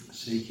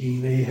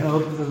Seeking the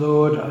help of the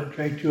Lord, I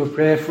direct your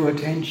prayerful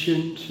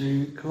attention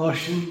to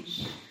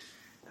Colossians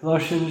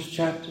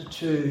chapter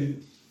 2,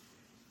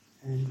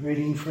 and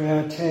reading for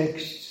our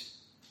text,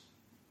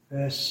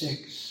 verse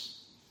 6.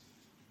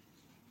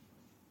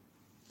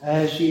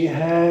 As ye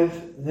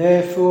have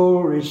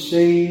therefore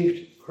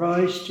received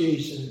Christ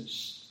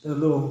Jesus the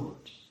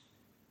Lord,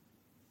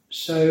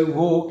 so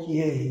walk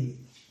ye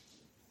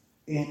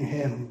in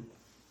him.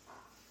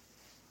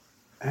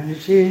 And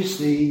it is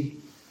the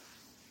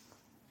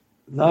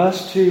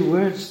last two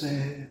words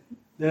there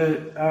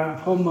that are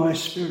upon my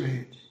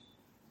spirit.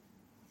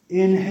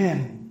 In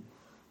him,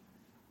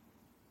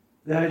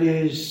 that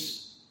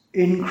is,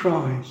 in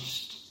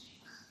Christ.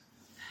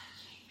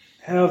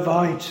 How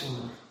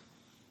vital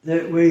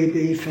that we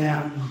be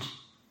found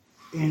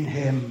in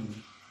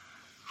him.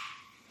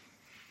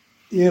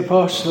 The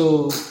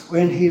apostle,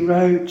 when he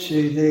wrote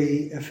to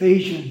the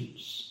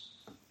Ephesians,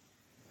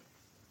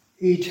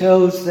 he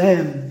tells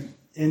them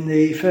in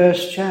the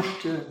first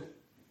chapter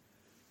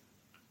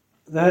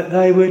that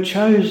they were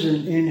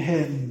chosen in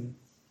him.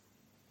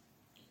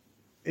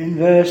 In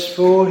verse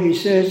 4 he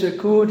says,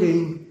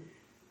 according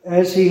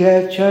as he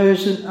hath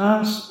chosen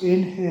us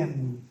in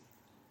him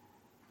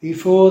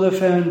before the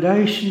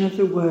foundation of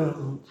the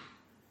world,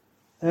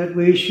 that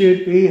we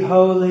should be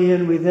holy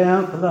and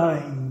without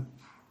blame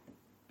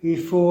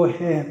before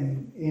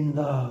him in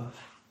love.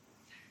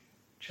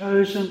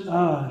 Chosen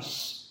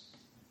us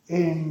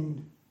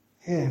in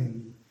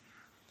him.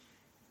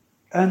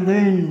 And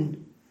then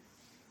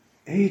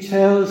he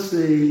tells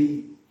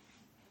the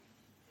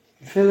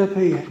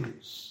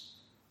Philippians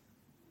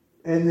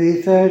in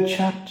the third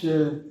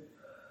chapter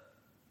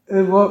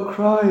of what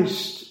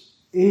Christ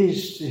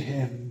is to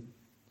him.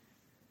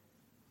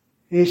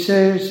 He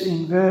says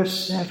in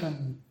verse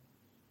 7,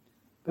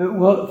 but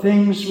what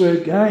things were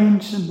gain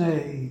to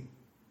me,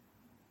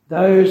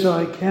 those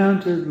I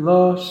counted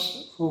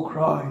loss for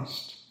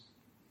Christ.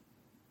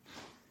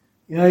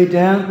 Yea,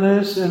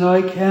 doubtless, and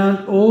I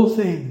count all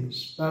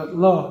things but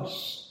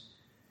loss,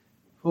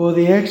 for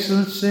the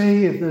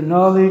excellency of the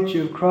knowledge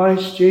of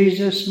Christ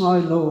Jesus my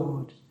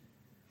Lord,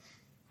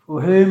 for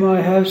whom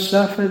I have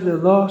suffered the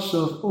loss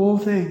of all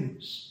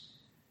things,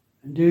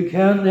 and do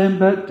count them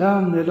but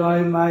dung, that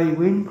I may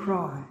win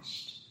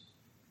Christ.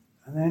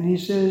 And then he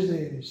says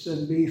this,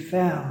 and be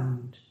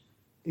found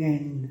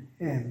in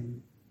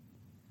him,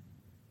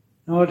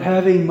 not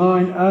having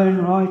mine own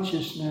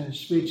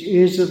righteousness, which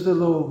is of the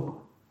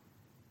law,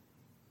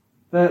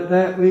 but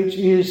that which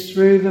is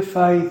through the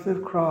faith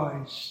of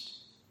Christ,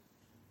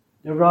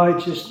 the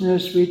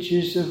righteousness which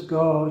is of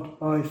God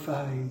by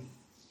faith.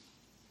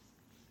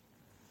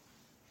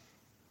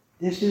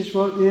 This is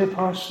what the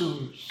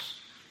apostles'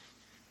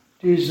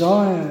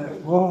 desire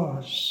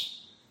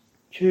was,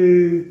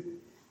 to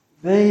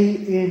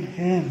be in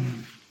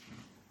him,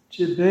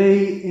 to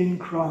be in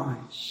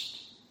Christ,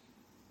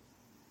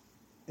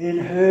 in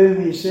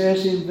whom, he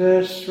says in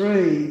verse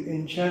 3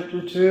 in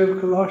chapter 2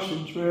 of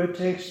Colossians, where our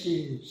text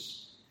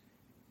is,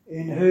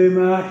 in whom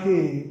are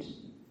hid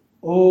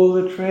all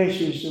the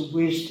treasures of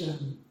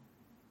wisdom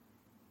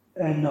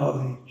and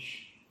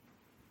knowledge.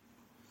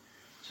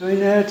 So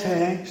in our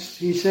text,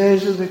 he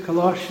says of the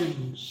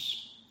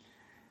Colossians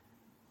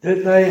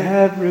that they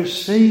have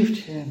received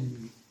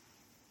him.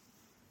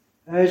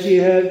 As ye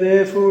have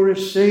therefore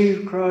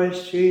received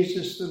Christ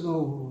Jesus the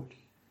Lord,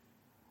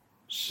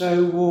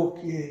 so walk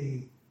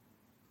ye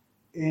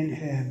in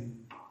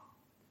him.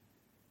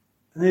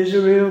 And there's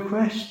a real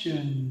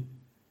question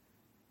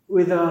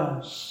with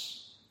us.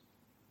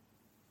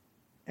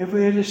 If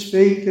we are to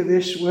speak of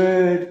this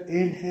word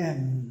in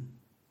him,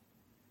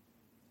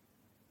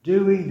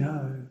 do we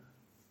know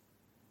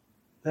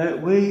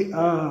that we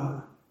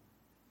are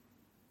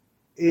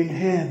in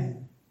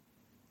him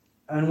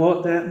and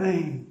what that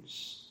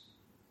means?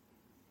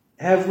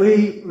 Have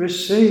we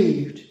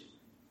received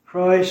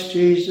Christ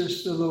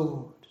Jesus the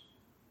Lord?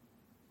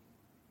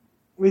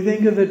 We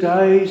think of the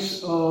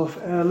days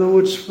of our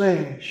Lord's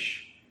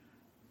flesh,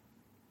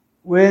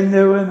 when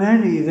there were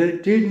many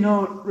that did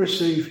not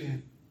receive him.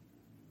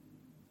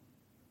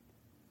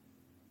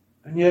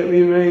 And yet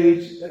we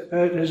read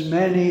about as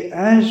many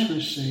as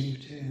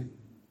received him.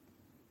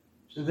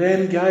 To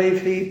them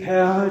gave he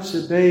power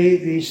to be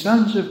the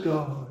sons of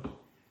God,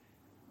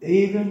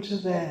 even to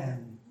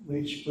them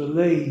which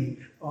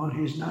believe on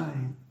his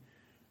name.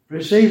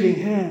 Receiving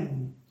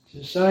him,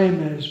 the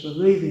same as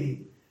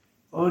believing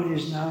on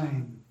his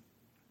name.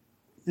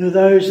 There were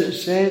those that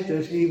said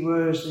that he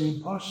was the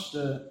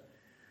impostor,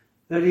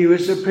 that he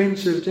was the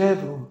prince of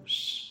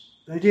devils.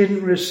 They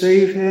didn't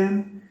receive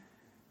him.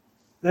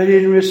 They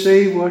didn't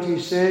receive what he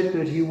said,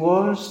 that he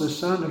was the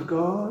Son of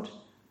God.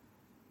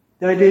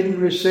 They didn't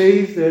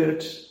receive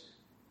that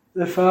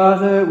the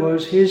Father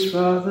was his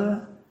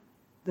Father.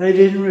 They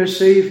didn't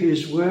receive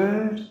his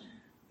word.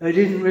 They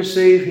didn't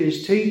receive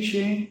his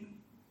teaching.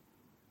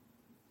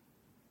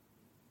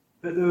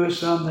 But there were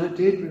some that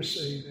did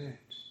receive it.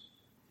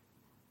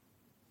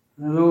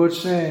 And the Lord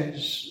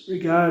says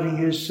regarding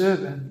his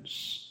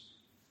servants,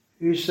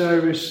 whoso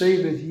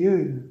receiveth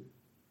you,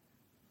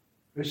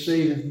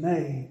 receiveth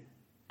me,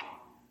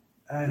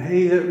 and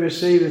he that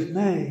receiveth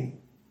me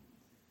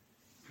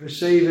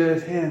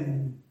receiveth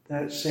him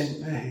that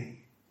sent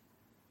me.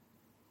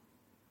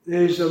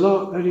 There's a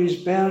lot that is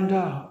bound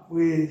up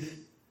with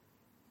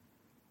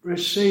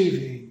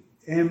receiving,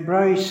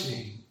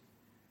 embracing,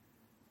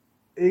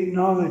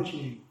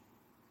 acknowledging,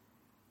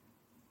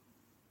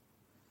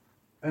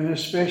 and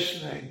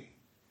especially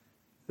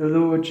the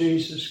Lord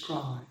Jesus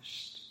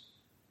Christ,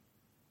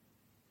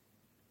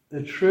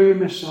 the true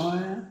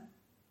Messiah,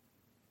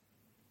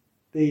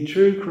 the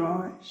true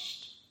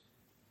Christ,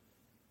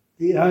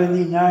 the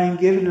only name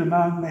given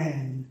among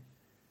men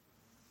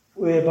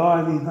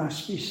whereby we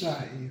must be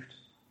saved.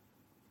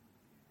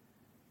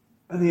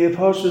 And the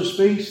apostle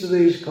speaks to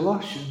these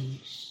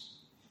Colossians.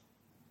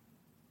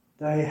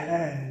 They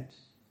had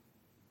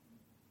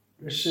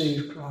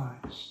received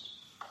Christ.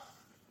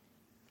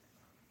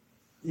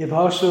 The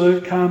apostle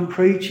had come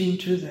preaching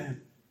to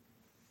them,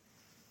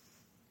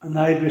 and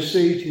they'd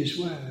received his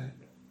word.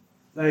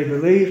 They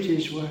believed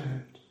his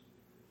word.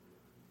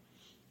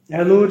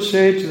 Our Lord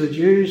said to the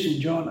Jews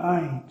in John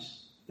 8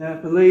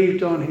 that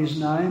believed on his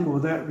name or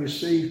that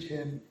received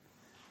him,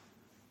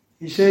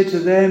 he said to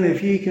them,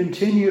 if ye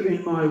continue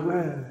in my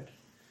word,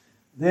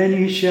 then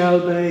ye shall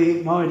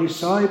be my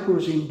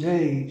disciples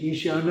indeed. Ye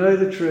shall know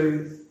the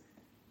truth,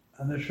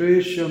 and the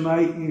truth shall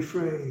make you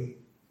free.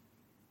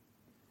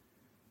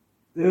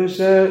 There's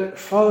a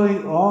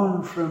following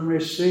on from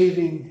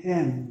receiving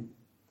him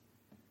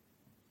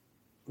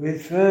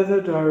with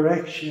further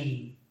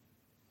direction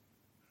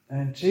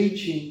and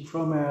teaching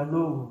from our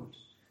Lord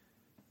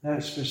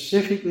that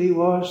specifically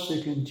was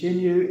to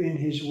continue in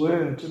his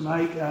word, to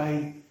make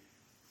a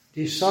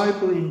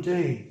disciple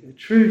indeed, a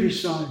true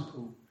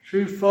disciple,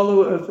 true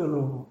follower of the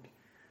Lord.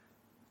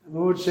 The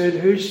Lord said,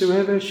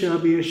 whosoever shall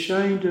be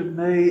ashamed of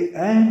me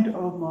and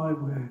of my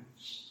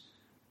words,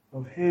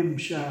 of him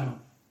shall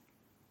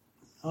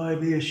I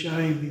be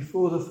ashamed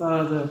before the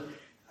Father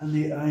and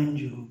the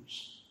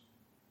angels.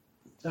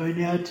 So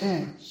in our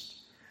text,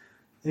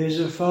 there's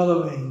a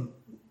following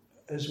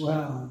as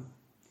well.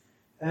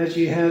 As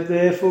ye have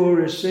therefore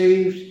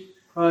received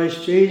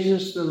Christ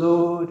Jesus the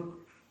Lord,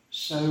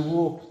 so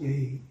walk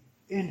ye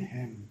in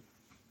him.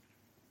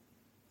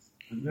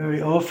 And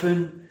very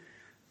often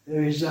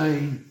there is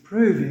a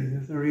proving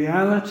of the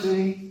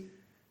reality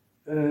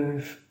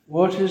of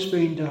what has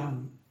been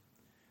done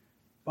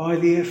by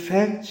the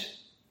effect,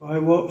 by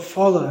what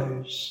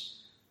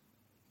follows,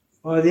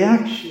 by the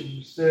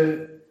actions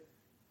that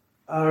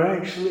are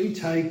actually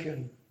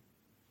taken.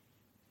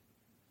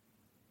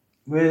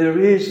 Where there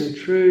is a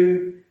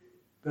true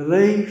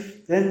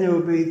belief, then there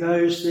will be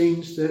those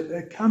things that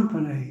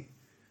accompany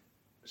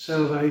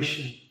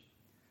salvation.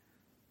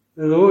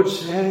 The Lord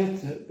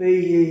said that be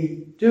ye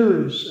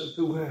doers of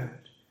the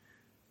word,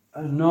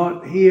 and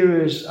not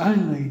hearers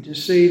only,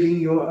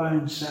 deceiving your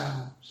own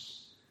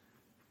selves.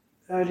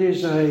 That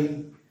is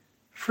a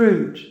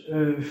fruit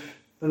of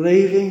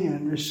believing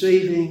and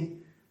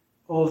receiving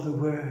of the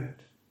word.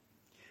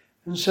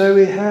 And so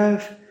we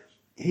have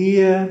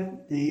here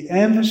the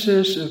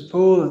emphasis of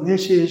Paul, and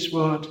this is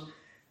what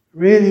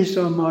really is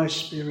on my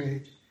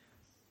spirit,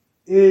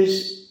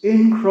 is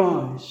in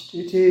Christ.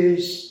 It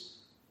is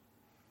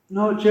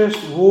not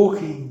just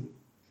walking,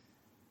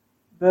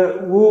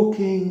 but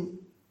walking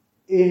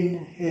in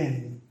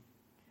him.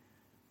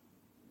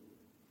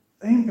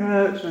 I think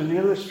perhaps an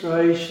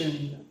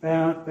illustration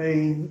about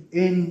being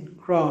in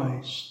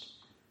Christ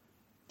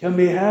can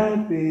be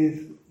had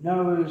with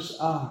Noah's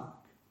Ark.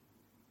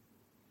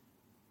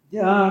 The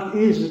ark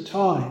is a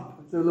type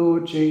of the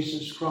Lord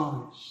Jesus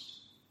Christ.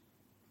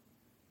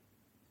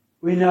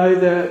 We know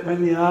that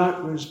when the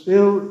ark was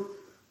built,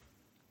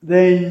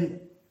 then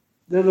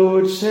the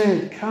Lord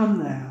said,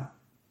 come now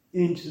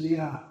into the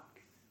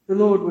ark. The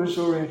Lord was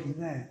already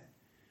there,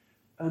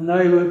 and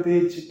they were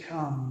bid to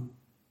come.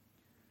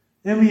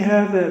 Then we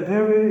have that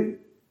very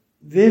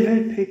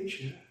vivid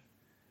picture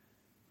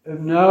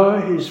of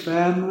Noah, his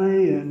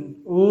family, and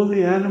all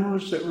the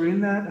animals that were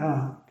in that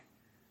ark.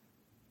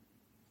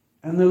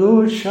 And the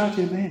Lord shut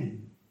him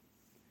in.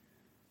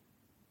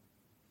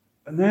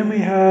 And then we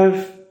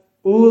have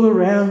all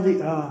around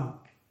the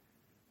ark,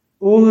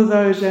 all of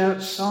those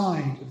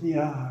outside of the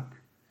ark.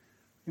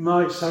 You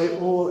might say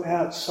all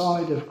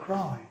outside of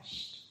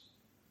Christ.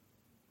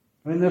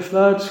 When the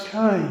floods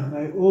came,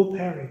 they all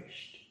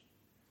perished.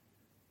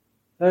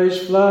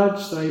 Those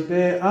floods, they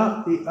bear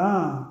up the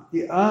ark.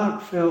 The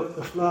ark felt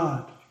the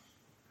flood.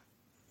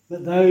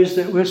 But those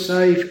that were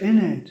safe in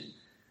it,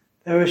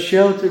 they were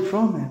sheltered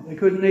from it. They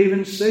couldn't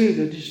even see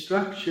the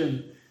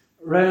destruction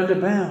round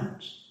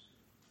about.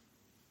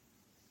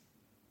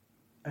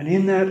 And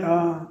in that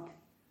ark,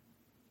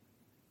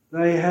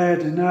 they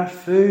had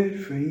enough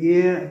food for a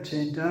year and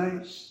 10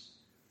 days.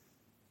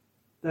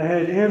 They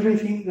had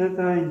everything that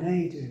they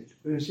needed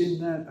was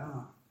in that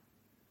ark.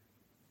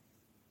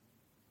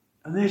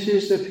 And this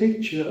is the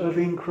picture of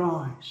in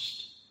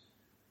Christ.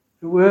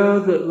 The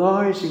world that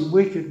lies in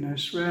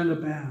wickedness round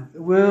about.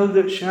 The world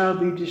that shall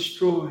be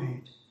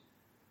destroyed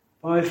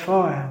by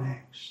fire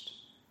next.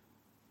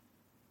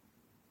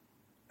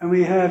 and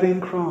we have in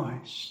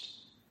Christ.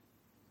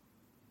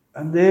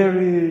 And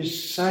there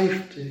is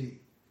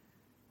safety,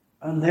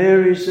 and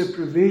there is a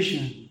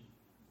provision,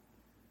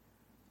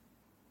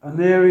 and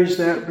there is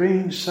that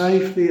bringing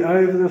safely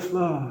over the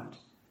flood to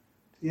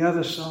the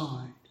other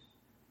side.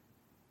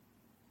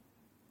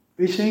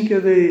 We think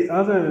of the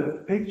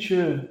other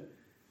picture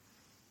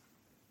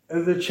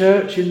of the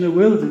church in the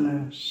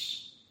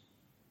wilderness,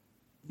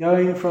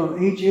 going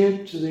from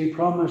Egypt to the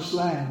promised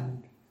land.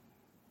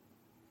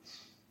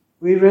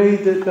 We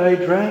read that they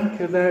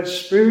drank of that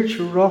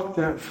spiritual rock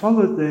that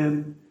followed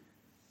them,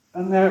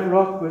 and that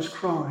rock was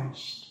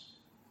Christ.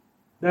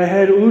 They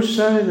had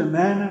also the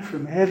manna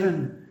from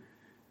heaven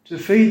to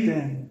feed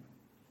them,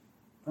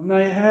 and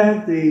they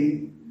had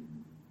the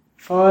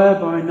fire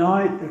by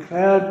night, the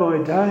cloud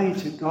by day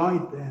to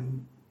guide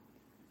them.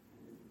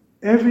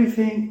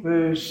 Everything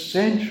was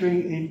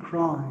centering in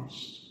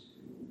Christ.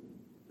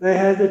 They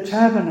had the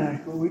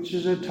tabernacle, which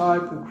is a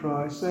type of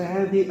Christ. They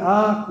had the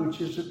ark, which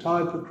is a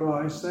type of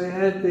Christ. They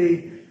had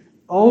the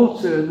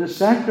altar and the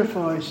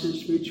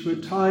sacrifices, which were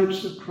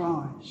types of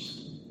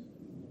Christ.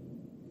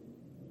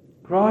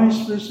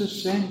 Christ was the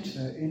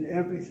centre in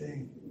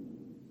everything.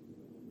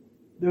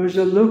 There was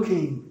a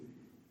looking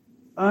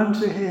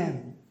unto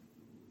him,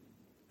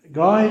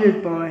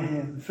 guided by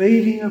him,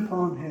 feeding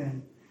upon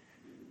him.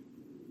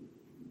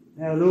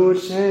 Our Lord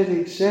said,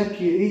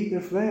 except you eat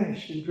the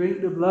flesh and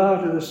drink the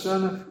blood of the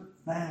Son of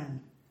Man,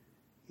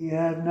 ye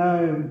have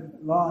no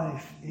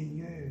life in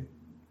you.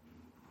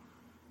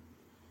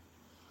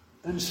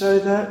 And so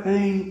that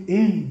being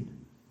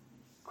in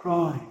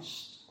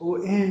Christ,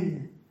 or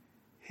in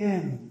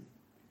him,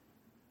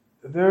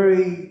 a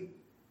very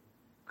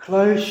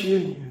close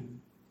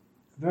union,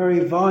 a very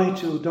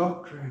vital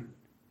doctrine,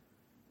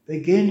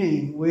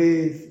 beginning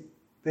with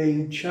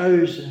being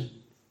chosen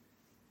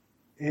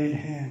in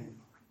him.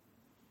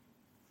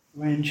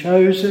 When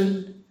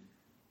chosen,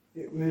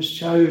 it was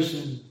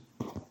chosen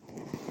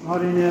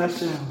not in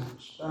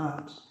ourselves,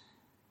 but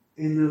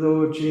in the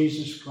Lord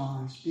Jesus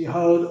Christ.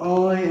 Behold,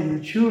 I and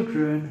the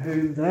children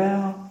whom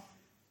thou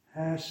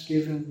hast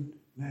given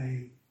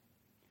me.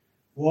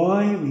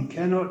 Why? We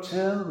cannot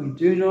tell, we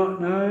do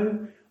not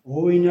know.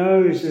 All we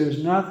know is there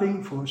is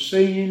nothing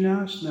foreseen in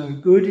us, no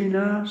good in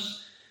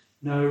us,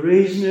 no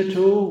reason at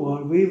all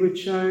why we were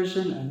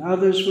chosen and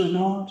others were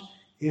not,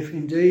 if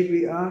indeed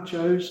we are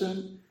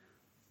chosen.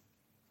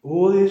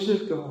 All is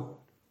of God,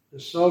 the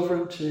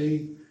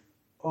sovereignty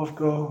of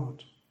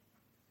God.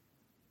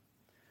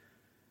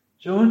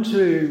 So I want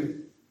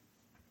to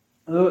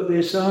look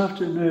this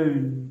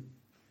afternoon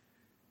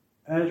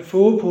at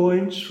 4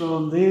 points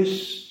from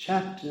this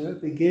chapter,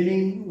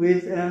 beginning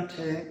with our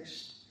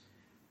text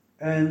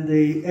and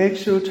the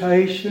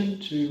exhortation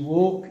to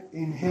walk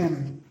in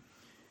him.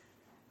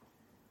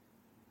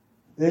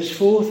 There's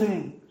 4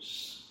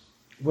 things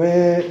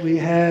where we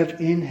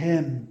have in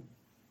him.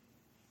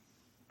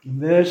 In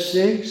verse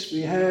 6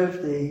 we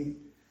have the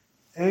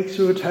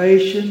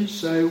exhortation,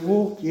 so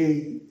walk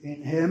ye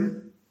in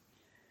him.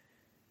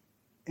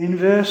 In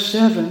verse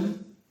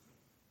 7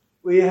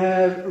 we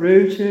have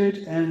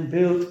rooted and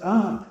built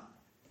up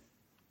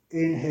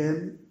in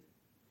him.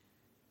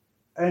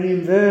 And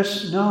in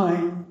verse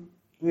 9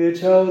 we are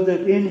told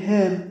that in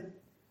him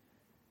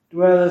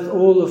dwelleth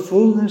all the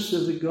fullness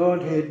of the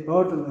Godhead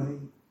bodily.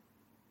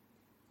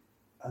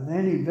 And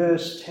then in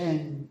verse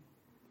 10,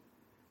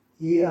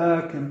 ye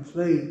are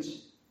complete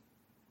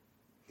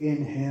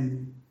in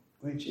him,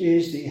 which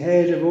is the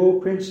head of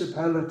all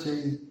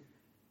principality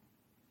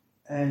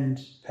and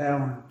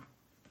power.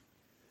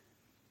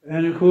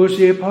 And of course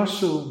the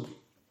apostle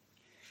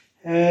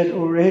had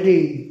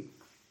already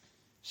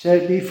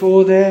set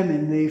before them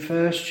in the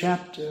first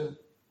chapter,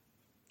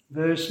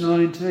 verse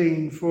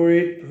 19, for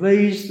it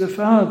pleased the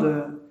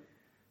Father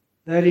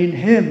that in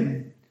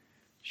him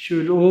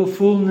should all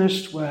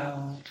fullness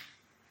dwell.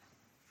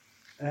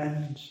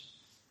 And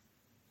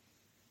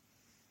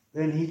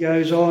then he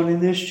goes on in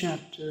this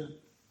chapter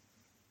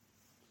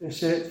to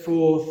set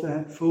forth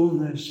that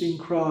fullness in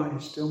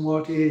Christ and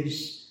what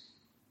is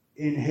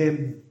in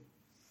him.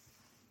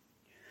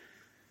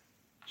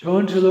 So I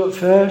want to look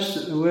first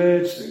at the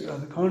words,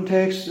 the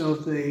context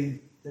of the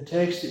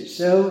text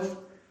itself.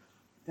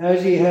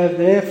 As ye have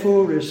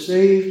therefore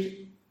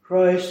received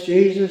Christ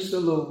Jesus the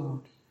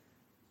Lord,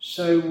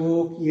 so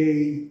walk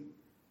ye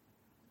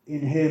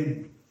in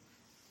him.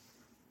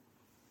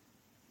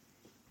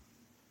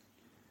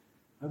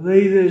 I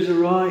believe there's a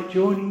right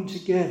joining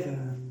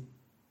together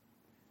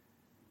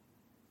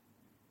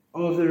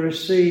of the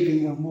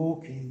receiving and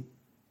walking.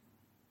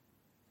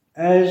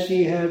 As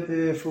ye have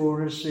therefore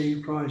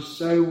received Christ,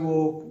 so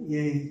walk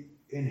ye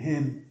in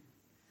him.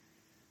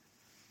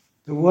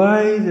 The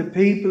way the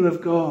people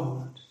of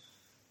God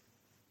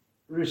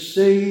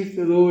receive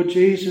the Lord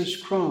Jesus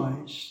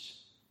Christ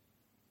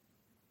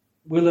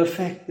will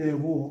affect their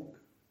walk.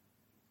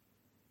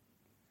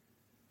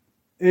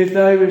 If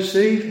they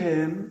receive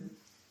him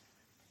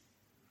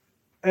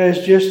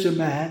as just a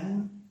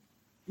man,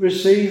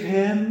 receive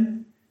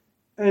him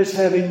as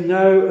having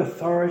no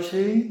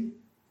authority,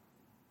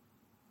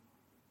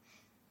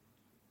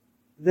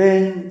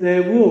 then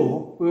their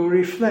walk will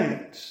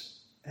reflect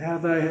how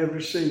they have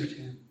received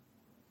him.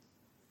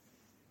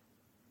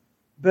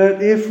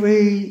 But if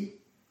we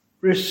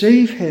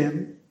receive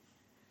him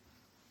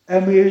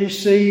and we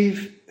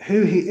receive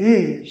who he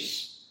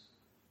is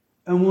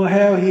and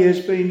how he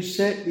has been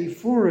set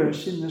before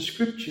us in the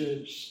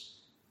scriptures,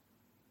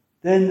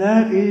 then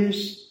that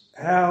is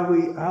how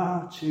we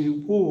are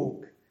to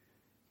walk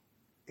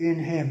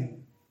in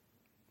him.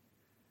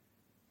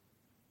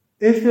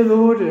 If the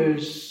Lord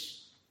has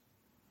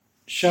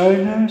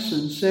shown us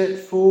and set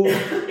forth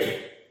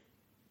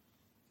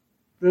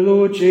the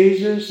Lord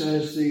Jesus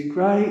as the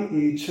great,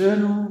 the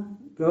eternal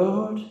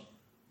God,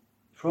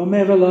 from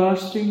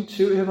everlasting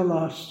to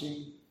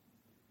everlasting,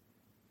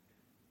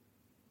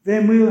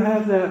 then we'll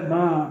have that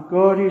mark.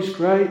 God is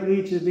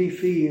greatly to be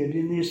feared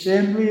in the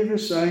assembly of the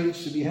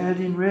saints, to be had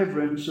in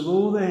reverence of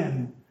all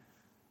them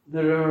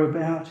that are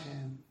about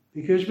him,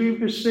 because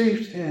we've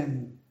received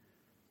him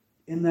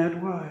in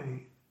that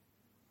way.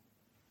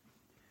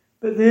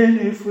 But then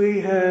if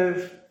we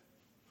have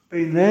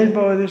been led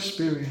by the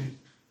Spirit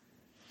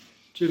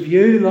to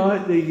view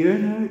like the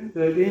eunuch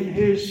that in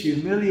his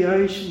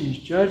humiliation his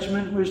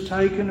judgment was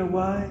taken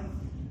away,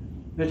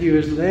 that he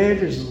was led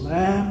as a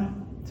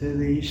lamb to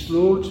the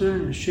slaughter,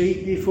 and a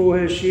sheep before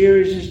her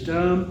shearers is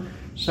dumb,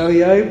 so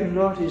he opened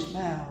not his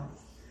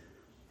mouth.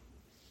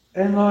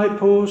 And like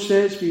Paul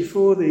says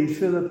before the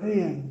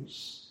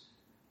Philippians,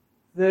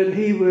 that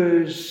he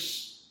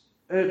was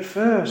at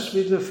first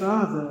with the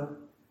Father,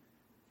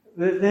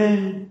 but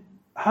then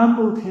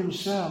humbled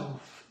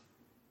himself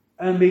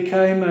and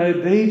became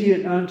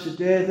obedient unto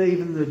death,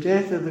 even the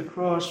death of the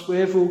cross,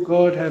 wherefore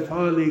God hath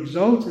highly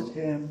exalted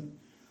him.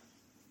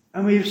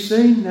 And we've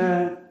seen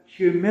that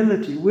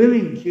humility,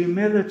 willing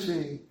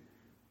humility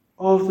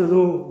of the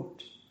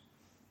Lord.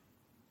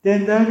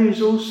 Then that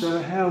is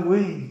also how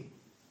we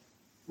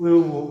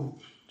will walk,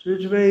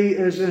 to be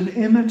as an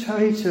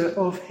imitator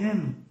of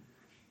him.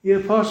 The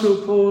Apostle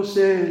Paul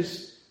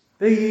says,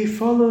 "Be ye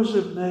followers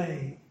of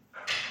me,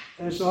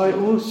 as I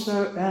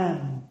also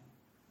am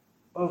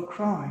of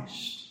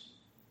Christ."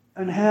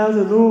 And how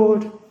the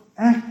Lord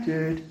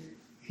acted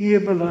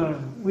here below.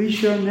 We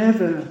shall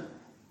never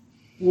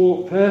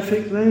walk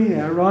perfectly.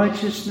 Our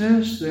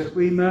righteousness that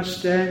we must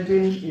stand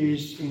in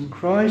is in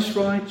Christ's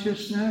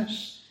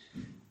righteousness.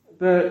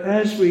 But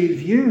as we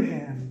view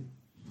him,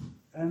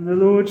 and the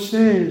Lord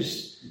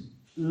says,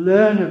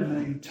 "Learn of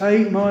me,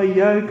 take my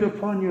yoke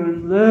upon you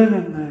and learn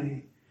of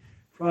me,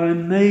 for I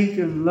am meek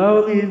and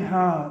lowly in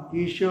heart,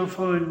 ye shall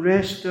find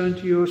rest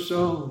unto your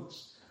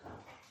souls."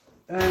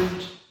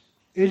 And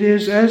it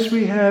is as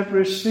we have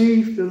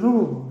received the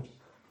Lord,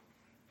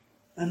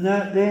 and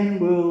that then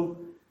will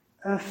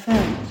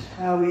affect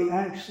how we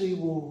actually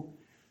walk.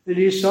 The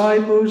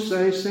disciples,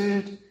 they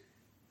said,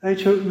 they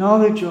took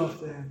knowledge of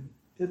them,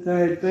 that they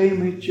had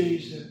been with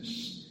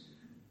Jesus.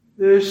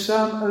 There is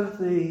some of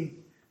the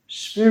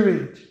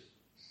Spirit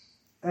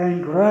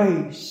and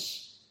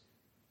grace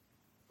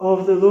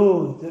of the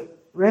Lord that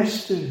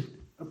rested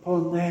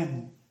upon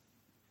them.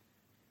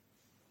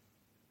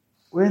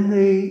 When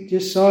the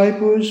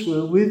disciples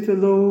were with the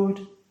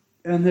Lord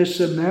and the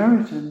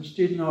Samaritans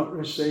did not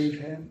receive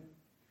him,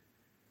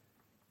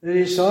 the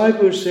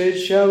disciples said,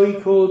 "Shall we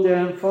call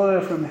down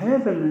fire from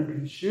heaven and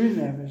consume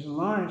them as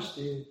Elias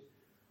did?"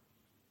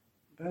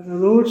 But the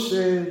Lord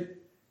said,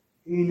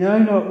 "Ye know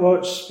not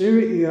what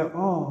spirit ye are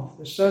of.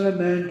 The Son of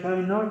Man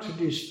came not to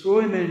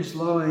destroy men's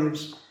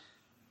lives,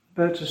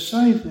 but to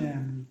save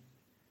them."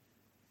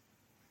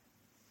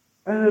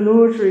 And the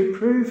Lord's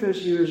reproof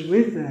as he was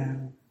with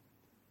them,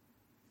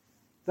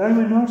 they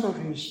were not of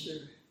his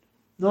spirit,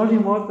 not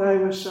in what they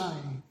were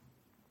saying.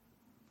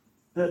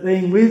 But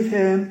being with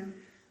him,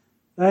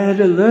 they had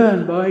to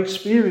learn by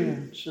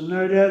experience, and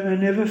no doubt they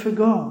never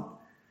forgot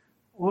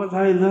what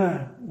they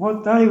learned,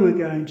 what they were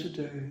going to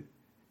do,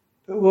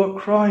 but what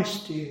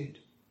Christ did.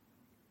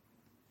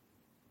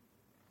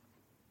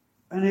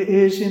 And it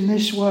is in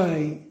this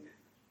way,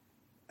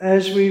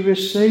 as we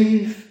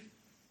receive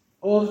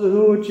of the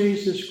Lord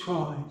Jesus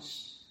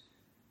Christ,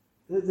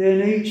 that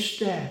then each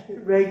step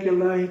it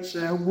regulates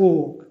our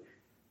walk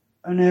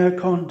and our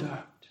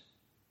conduct.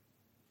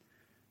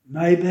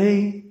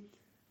 Maybe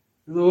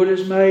the Lord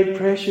has made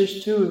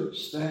precious to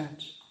us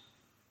that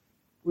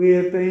we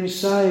have been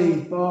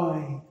saved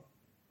by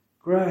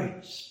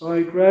grace.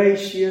 By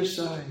grace ye are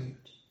saved.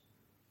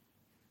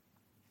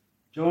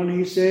 John,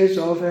 he says,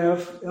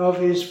 of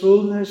his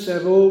fullness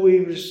have all we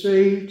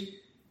received,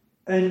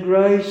 and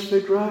grace for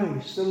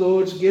grace. The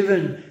Lord's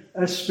given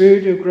a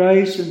spirit of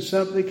grace and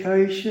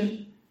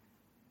supplication.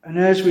 And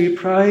as we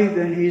pray,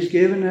 then he's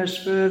given us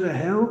further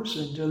helps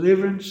and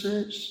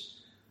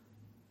deliverances.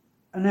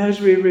 And as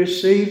we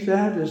receive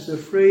that as the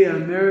free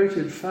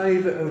unmerited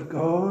favour of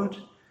God,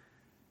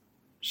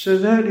 so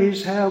that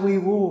is how we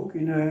walk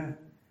in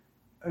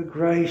a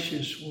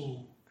gracious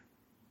walk.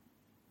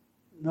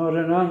 Not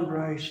an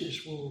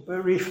ungracious walk,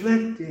 but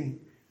reflecting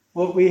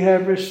what we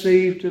have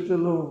received of the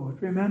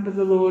Lord. Remember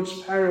the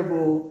Lord's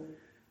parable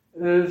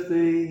of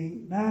the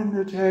man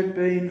that had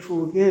been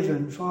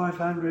forgiven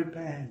 500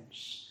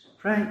 pence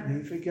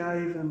frankly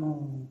forgave them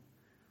all.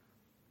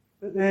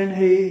 But then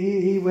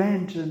he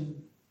went and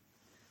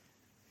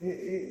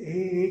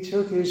he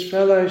took his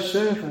fellow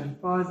servant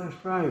by the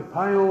throat,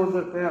 pay all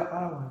that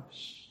thou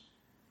owest.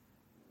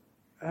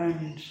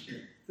 And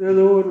the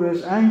Lord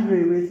was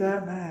angry with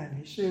that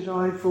man. He said,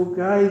 I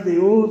forgave thee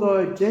all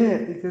thy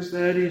debt because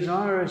thou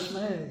desirest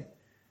me.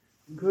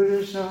 And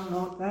couldst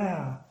not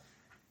thou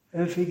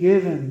have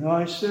forgiven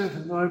thy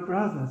servant, thy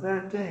brother,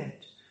 that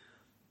debt?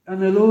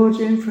 And the Lord's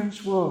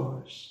inference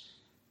was,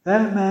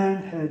 that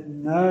man had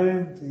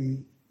known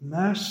the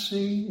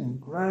mercy and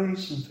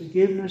grace and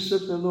forgiveness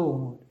of the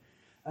Lord,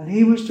 and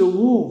he was to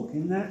walk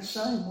in that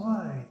same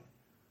way.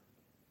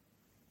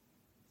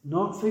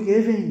 Not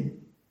forgiving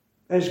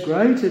as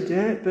great a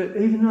debt, but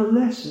even a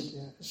lesser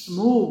debt, a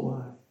small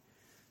way.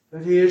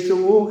 But he is to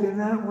walk in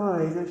that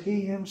way that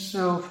he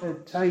himself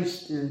had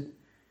tasted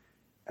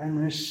and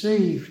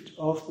received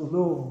of the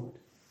Lord.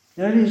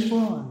 That is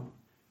why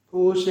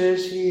Paul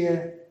says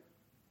here,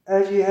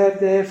 as ye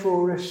have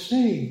therefore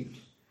received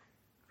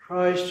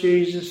Christ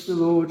Jesus the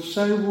Lord,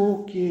 so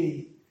walk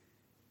ye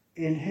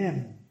in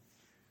him.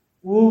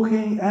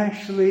 Walking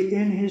actually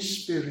in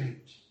his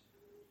Spirit.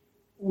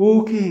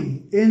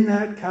 Walking in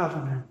that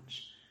covenant.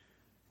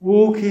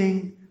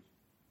 Walking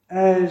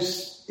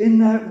as in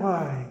that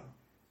way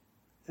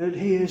that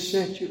he has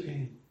set you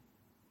in.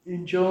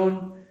 In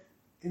John,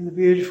 in the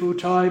beautiful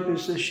type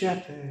as the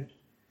shepherd,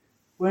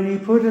 when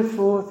he putteth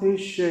forth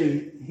his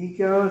sheep, he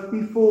goeth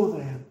before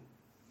them.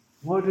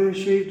 What do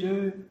sheep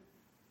do?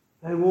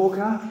 They walk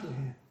after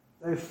him.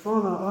 They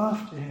follow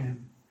after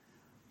him.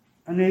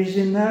 And it is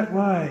in that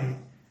way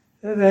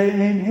that they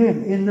in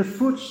him, in the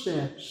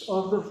footsteps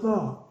of the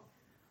flock,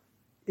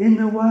 in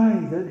the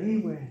way that he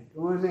went.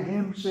 Or as the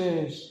hymn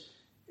says,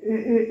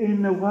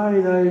 in the way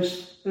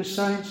the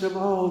saints of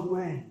old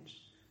went.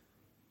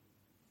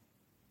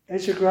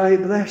 It's a great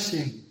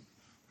blessing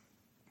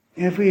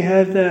if we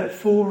have that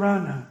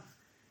forerunner.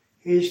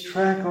 His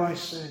track I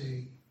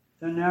see,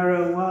 the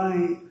narrow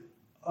way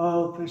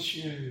I'll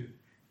pursue,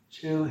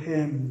 till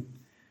him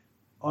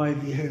I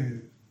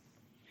view.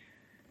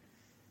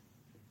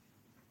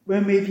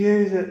 When we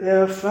view that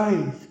our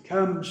faith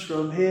comes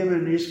from him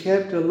and is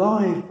kept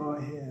alive by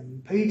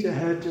him, Peter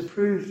had to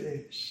prove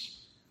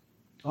this.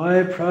 I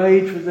have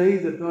prayed for thee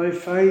that thy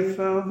faith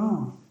fail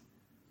not.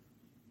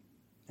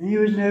 And he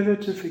was never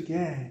to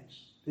forget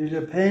the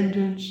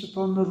dependence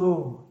upon the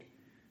Lord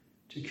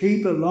to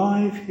keep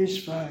alive his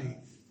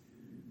faith.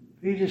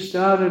 Peter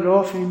started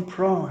off in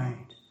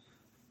pride.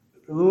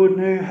 But the Lord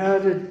knew how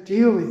to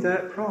deal with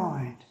that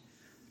pride.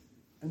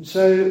 And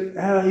so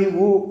how he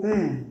walked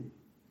then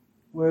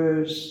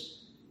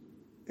was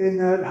in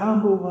that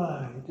humble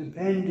way,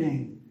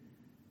 depending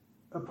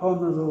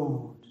upon the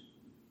Lord.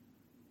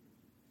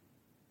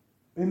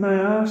 We may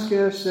ask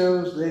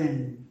ourselves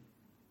then,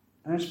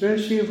 and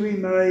especially if we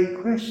may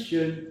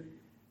question,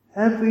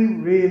 have we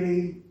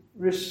really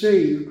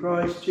received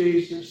Christ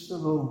Jesus the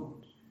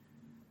Lord?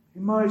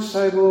 You might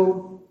say,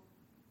 well,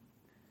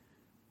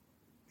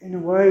 in a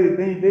way we've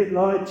been a bit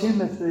like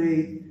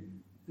Timothy,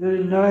 that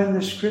had known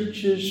the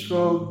scriptures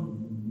from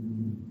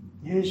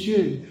his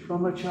youth,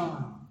 from a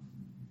child.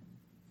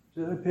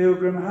 At the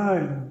pilgrim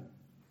home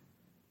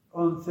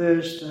on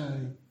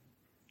Thursday.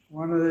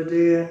 One of the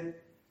dear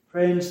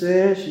friends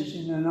there, she's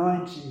in her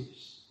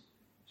 90s.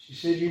 She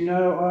said, you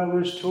know, I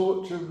was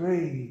taught to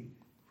read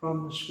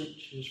from the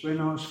scriptures when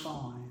I was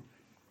 5.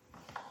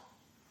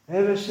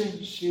 Ever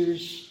since she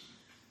was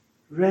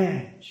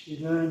read,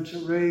 she learned to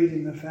read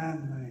in the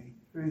family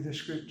through the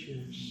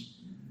scriptures.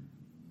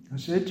 I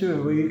said to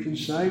her, well, you can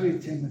say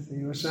with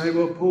Timothy, or say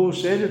what Paul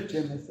said of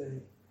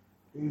Timothy,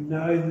 you've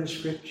known the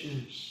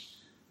scriptures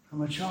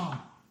from a child.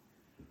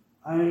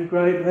 And it's a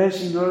great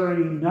blessing not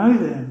only know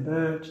them,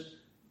 but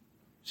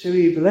to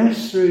be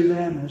blessed through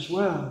them as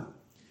well.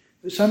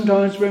 But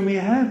sometimes when we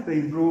have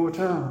been brought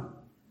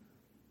up,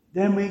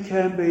 then we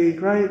can be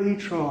greatly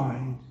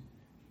tried.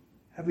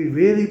 Have we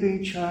really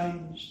been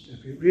changed?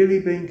 Have we really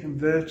been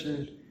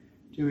converted?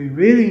 Do we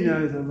really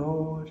know the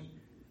Lord?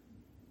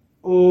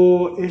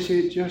 Or is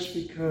it just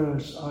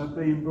because I've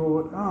been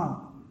brought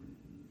up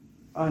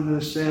under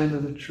the sound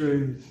of the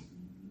truth?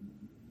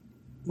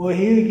 Well,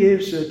 here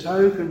gives a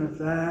token of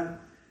that.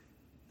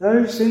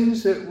 Those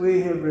things that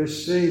we have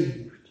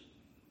received,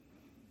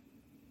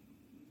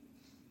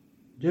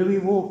 do we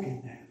walk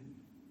in them?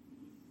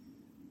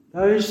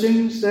 Those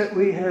things that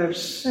we have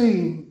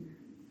seen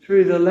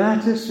through the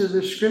lattice of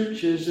the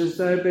scriptures as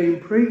they've been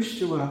preached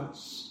to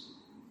us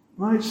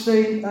might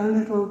seem a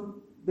little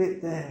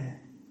bit there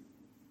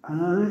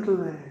and a little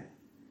there.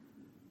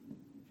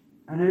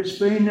 And it's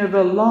been of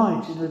a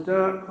light in a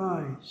dark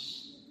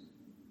place.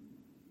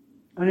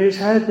 And it's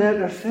had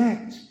that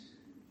effect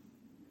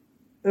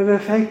of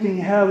affecting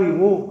how we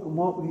walk and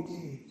what we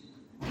did.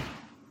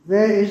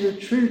 There is a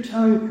true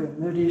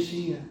token that is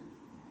here.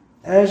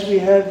 As we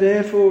have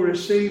therefore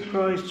received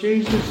Christ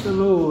Jesus the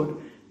Lord,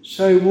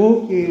 so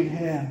walk ye in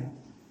him.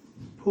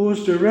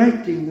 Paul's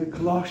directing the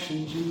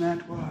Colossians in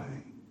that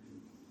way.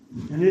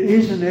 And it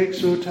is an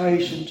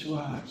exhortation to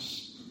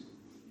us.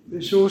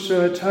 It's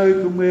also a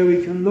token where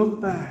we can look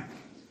back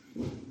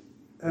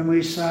and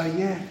we say,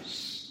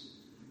 yes,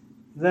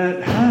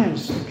 that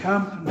has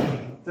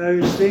accompanied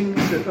those things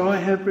that I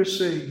have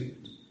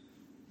received.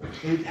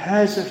 It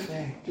has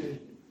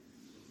affected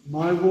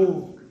my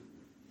walk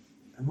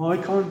and my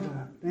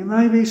conduct. There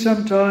may be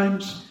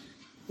sometimes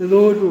the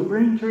Lord will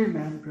bring to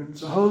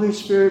remembrance, the Holy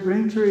Spirit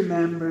bring to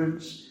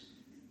remembrance,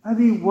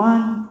 maybe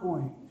one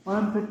point,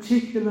 one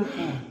particular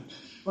point,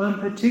 one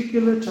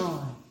particular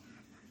time.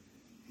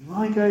 Your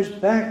mind goes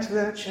back to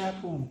that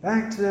chapel,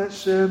 back to that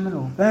sermon,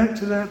 or back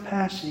to that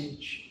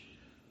passage,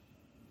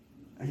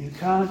 and you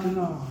can't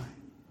deny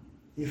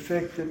the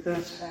effect that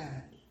that's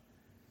had.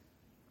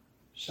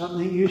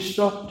 Something you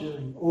stopped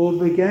doing or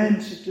began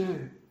to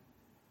do,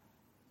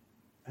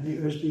 and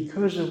it was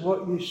because of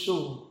what you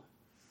saw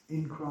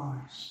in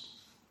Christ.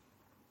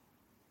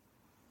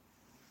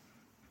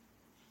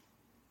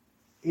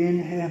 In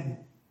Him.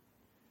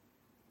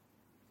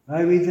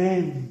 May we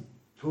then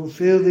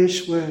fulfill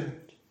this word,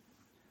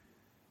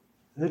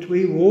 that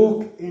we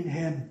walk in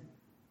Him.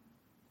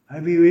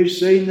 Maybe we've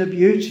seen the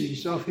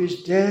beauties of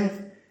His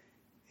death,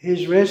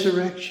 His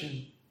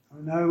resurrection.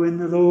 I know when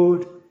the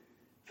Lord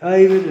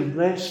favoured and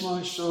blessed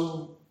my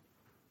soul,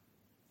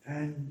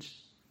 and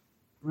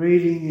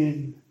reading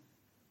in,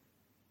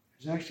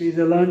 it was actually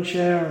the lunch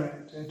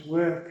hour at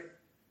work,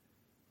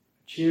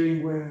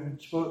 cheering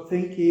words. What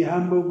think ye,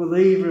 humble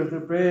believer, of the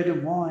bread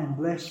and wine,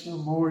 blessed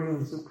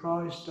memorials of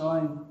Christ's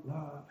dying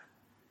love?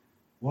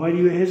 Why do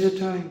you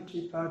hesitate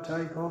to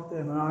partake of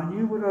them? And I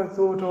knew what I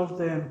thought of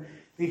them,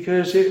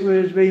 because it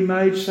was being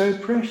made so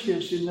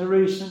precious in the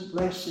recent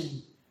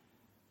blessing.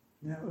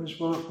 That was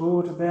what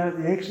brought about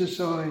the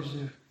exercise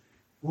of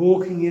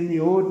walking in the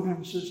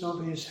ordinances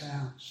of His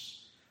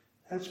house.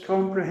 That's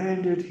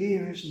comprehended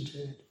here, isn't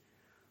it?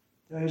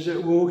 Those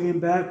that walk in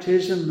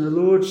baptism, the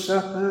Lord's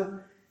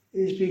Supper,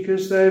 is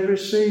because they've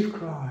received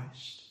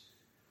Christ,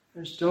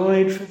 has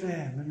died for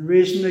them and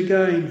risen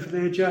again for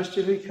their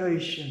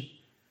justification.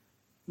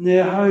 And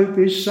their hope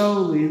is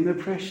solely in the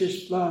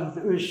precious blood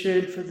that was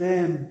shed for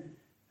them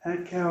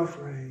at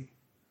Calvary.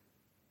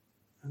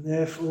 And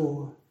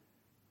therefore,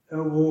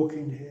 they'll walk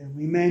in Him.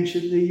 We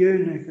mentioned the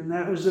eunuch, and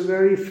that was the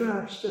very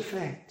first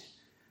effect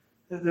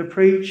of the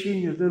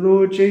preaching of the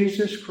Lord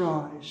Jesus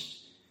Christ.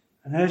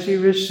 And as he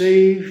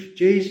received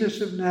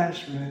Jesus of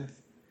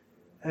Nazareth,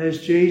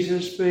 as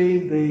Jesus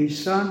being the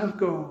Son of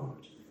God,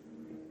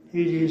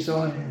 he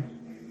desired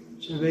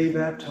to be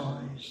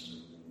baptized.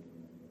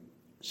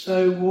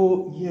 So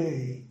walk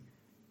ye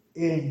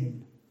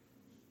in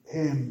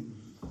Him.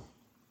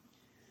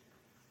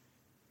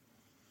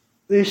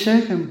 The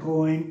second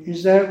point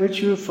is that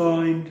which you'll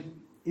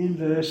find in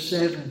verse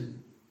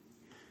 7.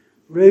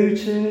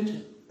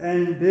 Rooted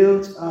and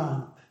built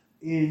up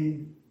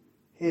in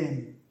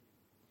Him,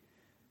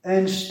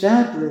 and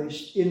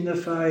established in the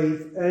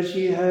faith as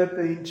ye have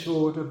been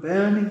taught,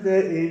 abounding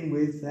therein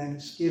with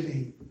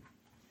thanksgiving.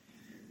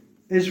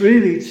 There's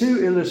really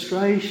two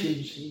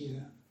illustrations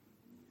here.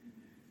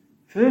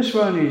 First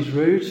one is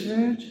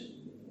rooted,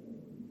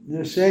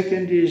 the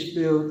second is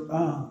built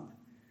up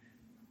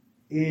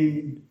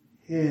in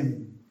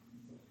Him.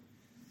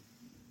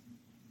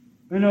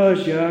 When I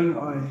was young,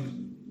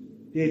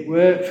 I did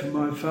work for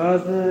my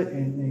father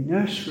in the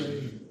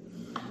nursery,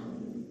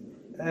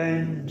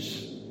 and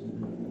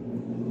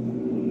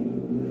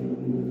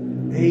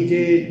he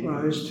did,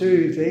 well, there's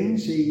two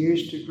things. He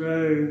used to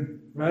grow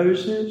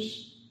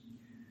roses,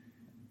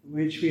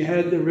 which we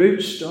had the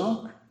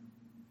rootstock,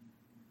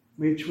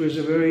 which was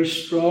a very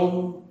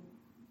strong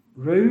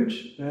root,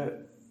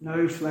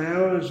 no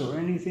flowers or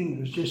anything.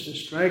 It was just a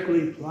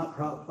straggly plant.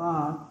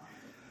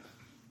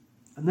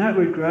 And that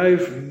would grow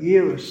for a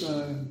year or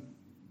so.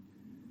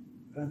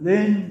 And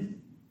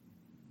then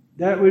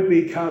that would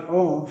be cut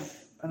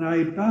off, and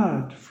a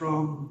bud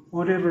from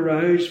whatever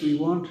rose we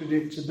wanted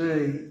it to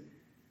be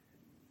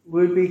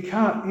would be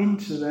cut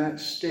into that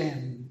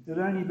stem. There'd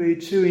only be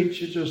 2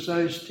 inches or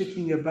so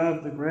sticking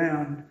above the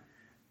ground.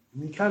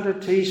 And we cut a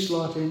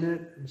T-slot in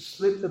it and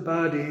slip the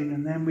bud in,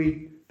 and then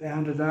we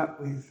bound it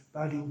up with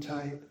budding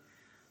tape.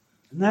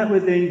 And that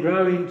would then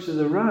grow into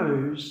the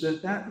rose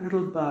that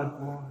little bud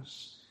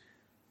was.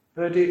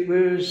 But it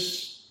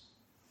was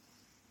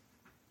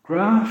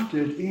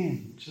grafted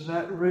into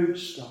that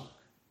rootstock.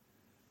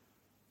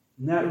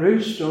 And that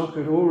rootstock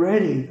had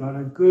already got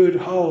a good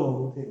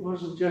hold. It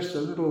wasn't just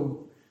a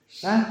little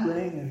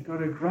sapling, it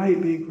got a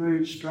great big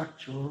root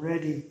structure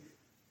already.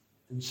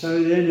 And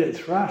so then it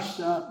thrust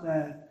up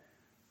that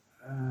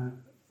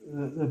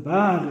the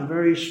bud, a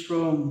very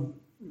strong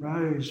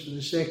rose for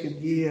the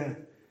second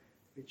year,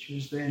 which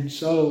was then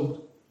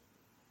sold.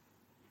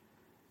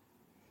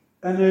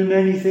 And then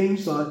many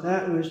things like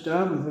that was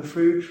done with the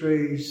fruit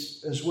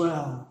trees as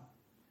well.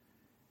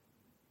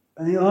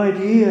 And the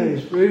idea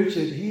is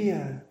rooted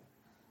here,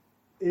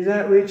 is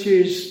that which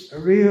is a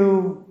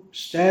real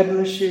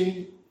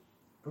establishing,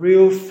 a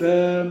real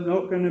firm,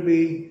 not going to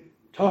be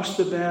tossed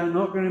about,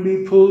 not going to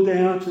be pulled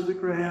down to the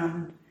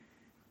ground.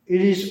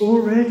 It is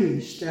already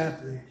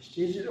established.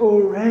 It is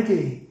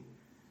already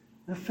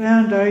The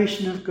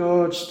foundation of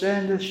God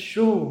standeth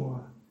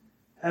sure,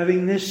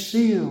 having this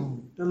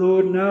seal, the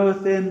Lord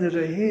knoweth them that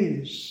are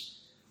his.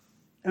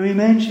 And we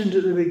mentioned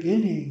at the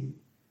beginning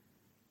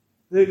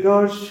that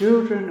God's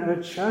children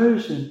are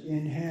chosen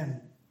in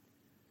him.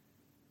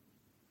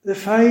 The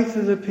faith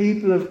of the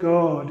people of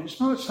God is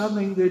not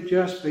something that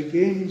just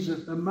begins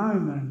at the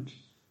moment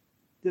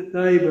that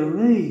they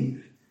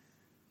believe.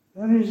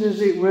 That is,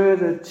 as it were,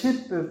 the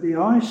tip of the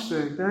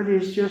iceberg. That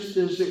is just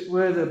as it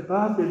were the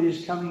bud that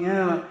is coming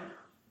out.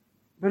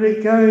 But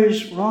it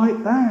goes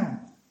right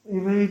back. We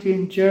read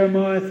in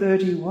Jeremiah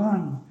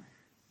 31,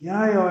 Yea,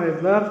 I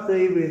have loved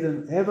thee with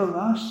an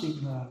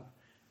everlasting love,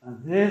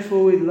 and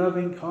therefore with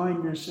loving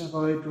kindness have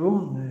I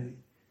drawn thee.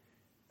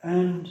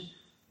 And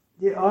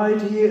the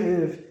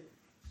idea of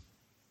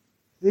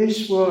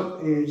this,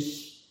 what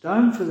is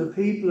done for the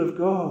people of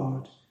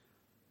God,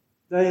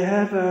 they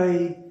have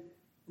a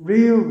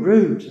real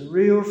root, a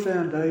real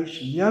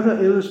foundation. The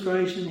other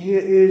illustration here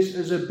is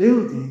as a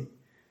building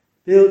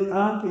built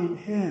up in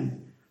him.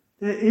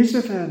 There is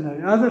a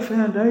foundation. Other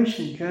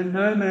foundation can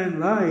no man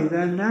lay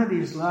than that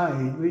is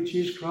laid, which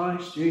is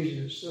Christ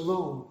Jesus the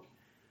Lord.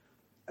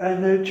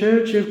 And the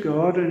Church of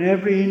God and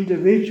every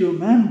individual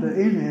member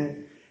in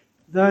it,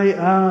 they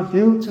are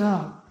built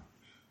up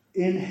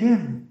in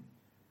him.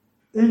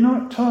 They're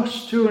not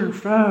tossed to and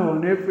fro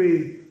on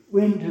every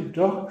wind of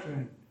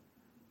doctrine.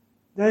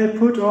 They are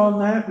put on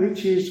that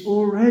which is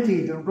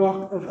already the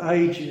rock of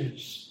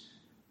ages,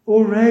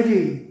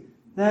 already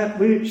that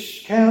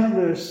which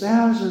countless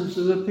thousands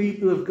of the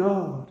people of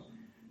God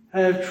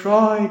have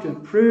tried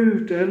and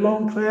proved, a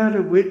long cloud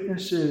of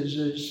witnesses,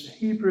 as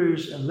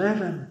Hebrews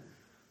 11,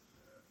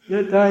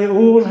 that they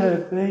all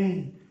have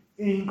been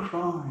in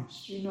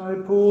Christ. You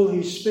know, Paul,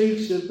 he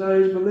speaks of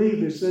those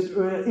believers that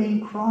were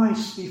in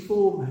Christ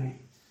before me.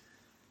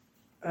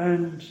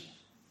 And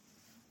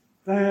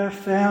they are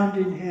found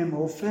in him,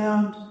 or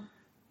found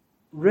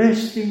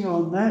resting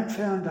on that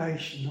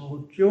foundation,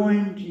 or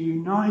joined,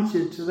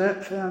 united to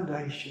that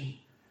foundation.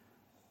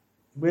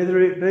 Whether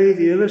it be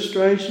the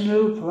illustration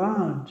of a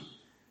plant,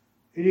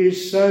 it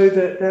is so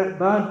that that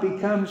bud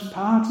becomes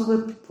part of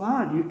the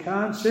plant. You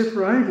can't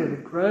separate it.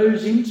 It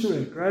grows into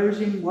it,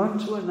 grows in one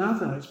to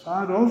another. It's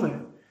part of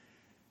it.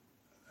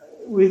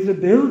 With the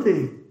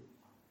building,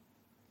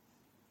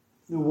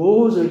 the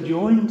walls are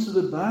joined to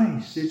the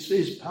base.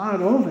 It's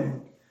part of it.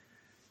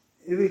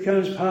 It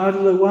becomes part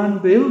of the one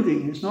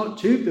building. It's not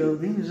two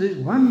buildings, it's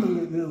one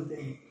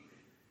building.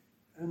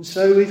 And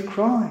so with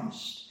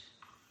Christ,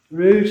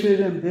 rooted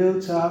and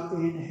built up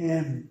in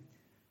him,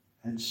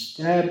 and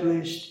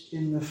established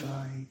in the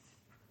faith.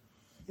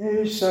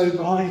 It is so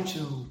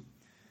vital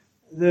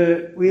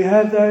that we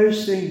have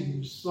those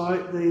things,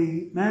 like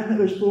the man that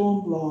was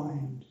born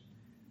blind.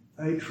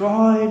 They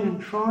tried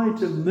and tried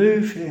to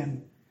move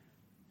him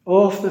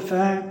off the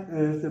fact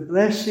of the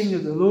blessing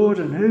of the Lord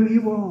and who he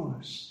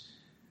was.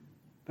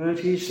 But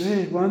he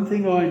said, one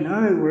thing I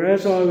know,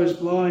 whereas I was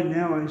blind,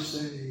 now I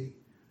see.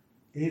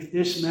 If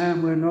this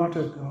man were not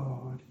of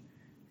God,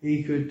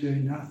 he could do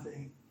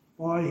nothing.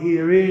 Why,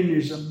 herein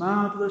is a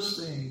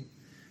marvellous thing,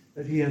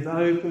 that he hath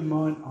opened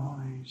mine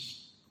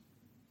eyes.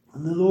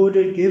 And the Lord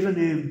had given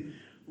him,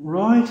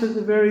 right at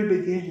the very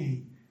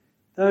beginning,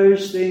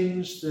 those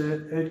things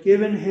that had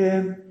given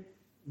him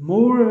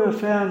more of a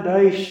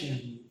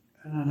foundation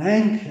and an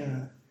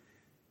anchor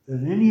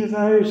than any of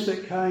those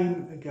that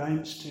came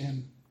against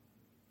him.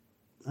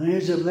 And it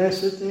is a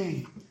blessed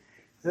thing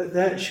that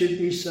that should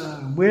be so.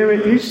 And where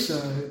it is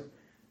so,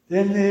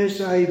 then there's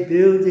a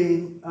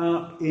building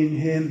up in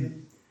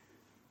him.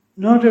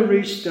 Not a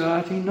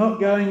restarting, not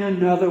going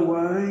another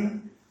way,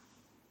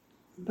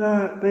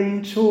 but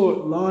being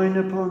taught line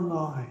upon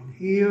line,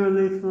 here a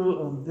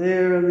little and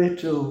there a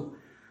little.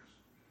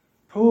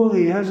 Paul,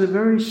 he has a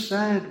very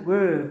sad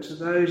word to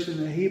those in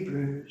the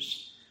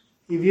Hebrews.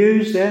 He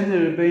views them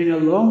that have been a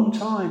long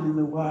time in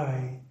the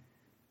way.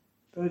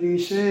 But he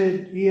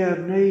said, ye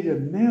have need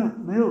of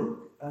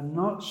milk and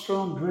not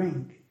strong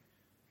drink.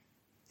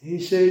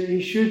 He said,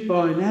 ye should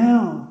by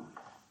now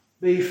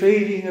be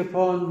feeding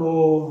upon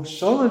more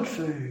solid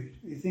food.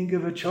 You think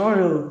of a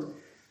child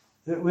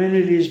that when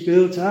it is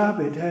built up,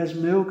 it has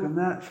milk and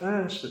that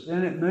first, but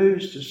then it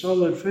moves to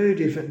solid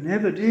food. If it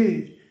never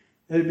did,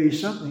 there'd be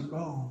something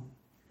wrong.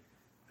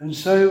 And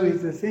so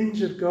with the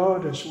things of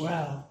God as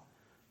well,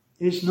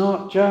 it's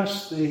not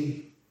just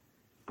the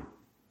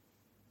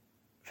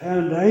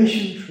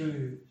foundation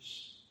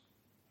truths,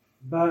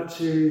 but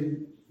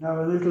to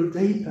know a little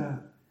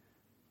deeper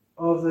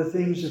of the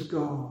things of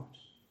God,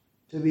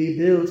 to be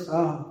built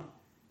up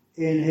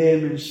in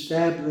him and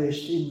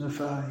established in the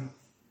faith.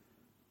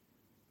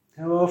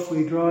 How often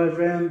we drive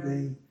round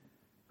the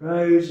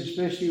roads,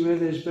 especially where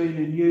there's been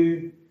a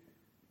new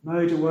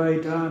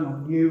motorway done or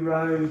new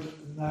road,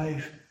 and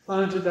they've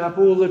planted up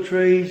all the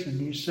trees, and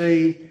you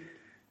see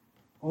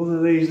all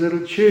of these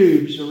little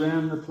tubes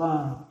around the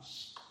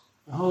plants.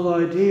 The whole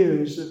idea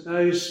is that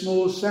those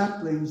small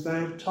saplings, they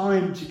have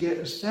time to get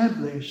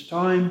established,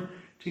 time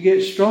to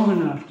get strong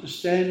enough to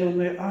stand on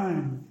their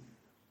own.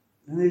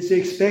 And it's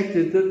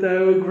expected that they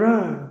will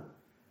grow.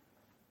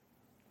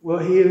 Well,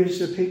 here is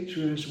the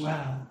picture as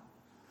well.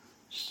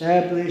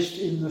 Established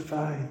in the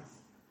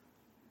faith,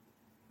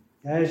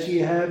 as ye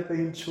have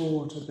been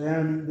taught,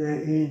 abounding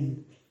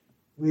therein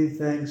with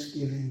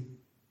thanksgiving.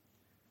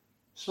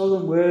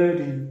 Solemn word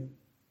in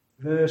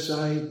verse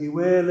 8,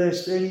 beware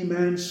lest any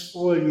man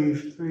spoil you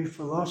through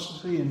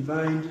philosophy and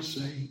vain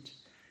deceit.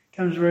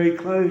 Comes very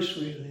close,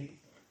 really.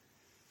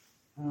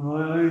 One of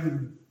my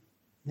own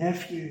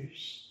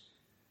nephews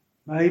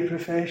made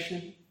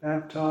profession,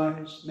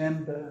 baptised,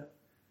 member,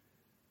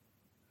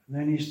 and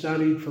then he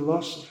studied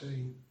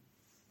philosophy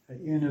at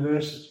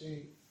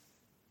university,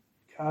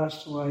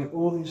 cast away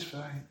all his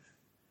faith,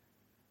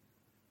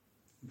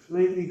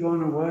 completely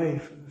gone away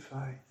from the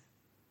faith.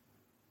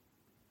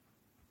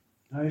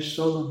 No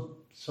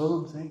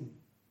solemn thing.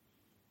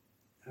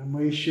 And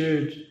we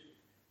should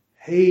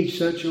heed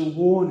such a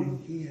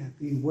warning here,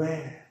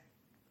 beware.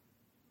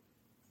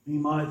 We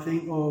might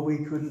think, oh, we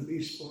couldn't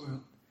be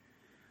spoiled.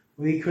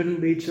 We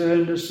couldn't be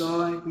turned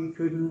aside. We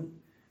couldn't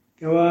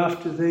go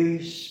after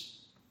these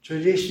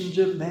traditions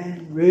of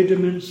men,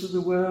 rudiments of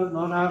the world,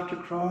 not after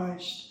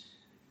Christ.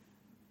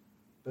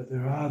 But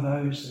there are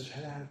those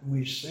that have, and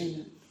we've seen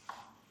it.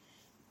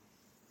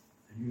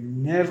 And you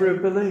never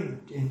have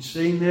believed in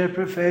seeing their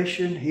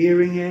profession,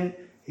 hearing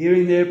it,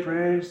 hearing their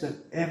prayers, that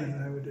ever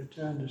they would have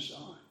turned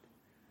aside.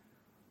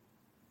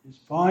 It's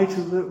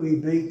vital that we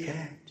be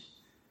kept.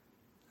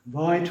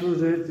 Vital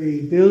that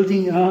the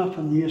building up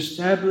and the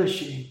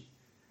establishing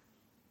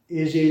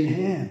is in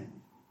Him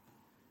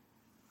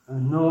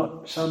and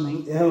not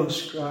something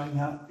else growing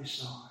up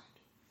beside.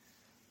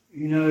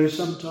 You know,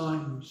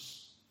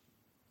 sometimes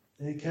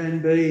there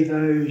can be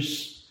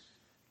those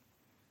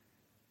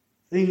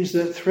things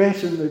that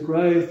threaten the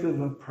growth of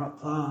a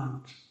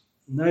plant,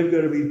 and they've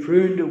got to be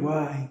pruned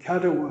away,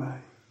 cut away,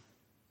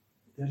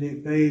 that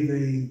it be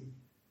the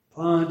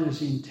plant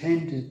as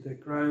intended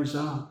that grows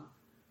up,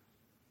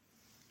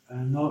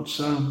 and not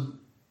something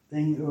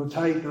that will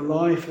take the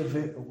life of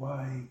it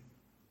away.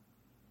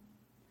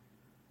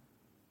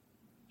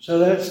 So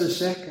that's the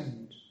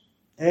second,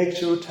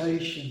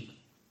 exhortation,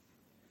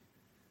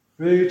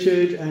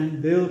 rooted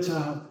and built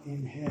up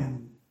in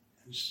Him,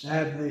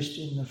 established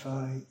in the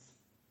faith.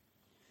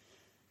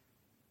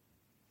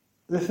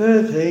 The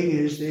third thing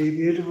is the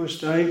beautiful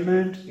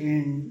statement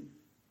in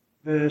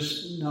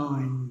verse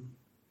 9.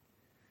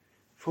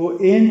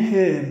 For in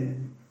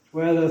Him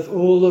dwelleth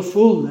all the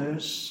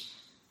fullness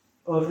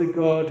of the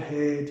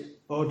Godhead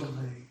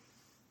bodily.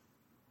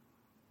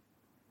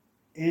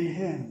 In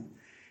Him,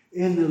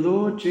 in the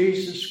Lord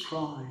Jesus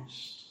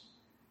Christ.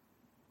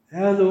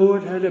 Our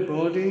Lord had a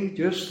body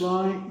just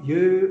like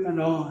you and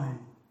I,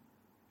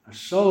 a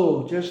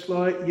soul just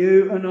like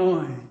you and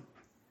I.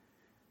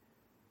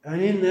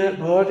 And in that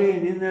body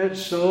and in that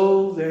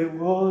soul there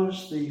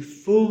was the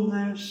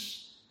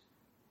fullness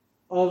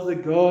of the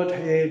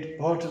Godhead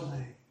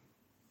bodily.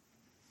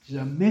 It's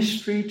a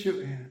mystery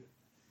to it.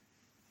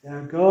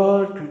 Our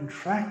God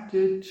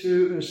contracted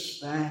to a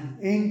span,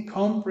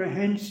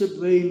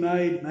 incomprehensibly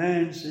made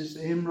man, says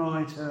the hymn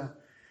writer.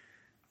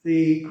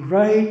 The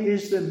great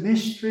is the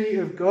mystery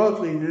of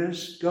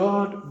godliness,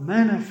 God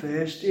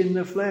manifest in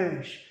the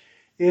flesh.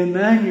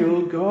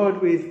 Emmanuel,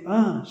 God with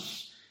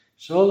us.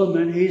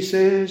 Solomon, he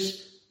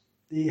says,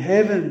 the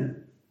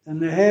heaven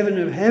and the heaven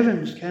of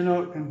heavens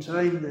cannot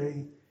contain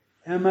thee.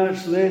 How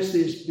much less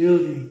this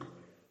building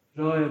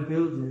that I have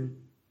builded.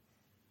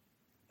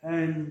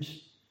 And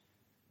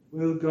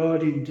will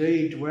God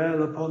indeed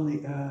dwell upon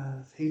the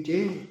earth? He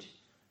did.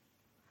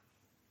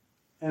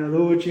 Our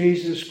Lord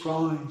Jesus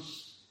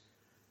Christ,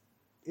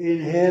 in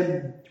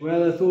Him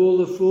dwelleth all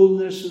the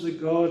fullness of the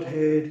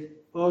Godhead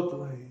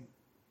bodily.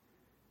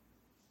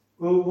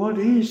 Well, what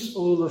is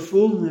all the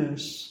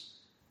fullness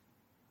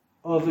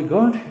of the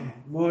Godhead?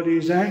 What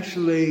is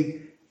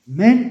actually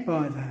meant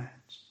by that?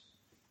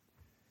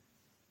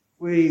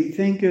 We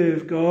think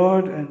of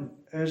God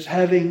as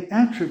having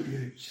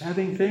attributes,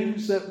 having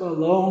things that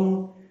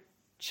belong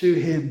to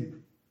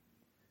Him.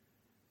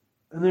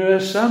 And there are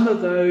some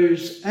of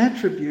those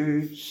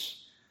attributes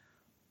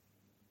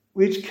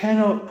which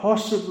cannot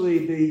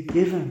possibly be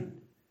given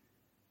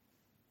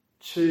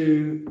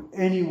to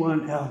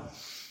anyone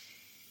else.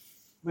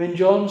 When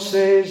John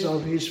says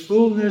of His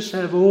fullness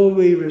have all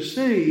we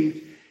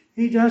received,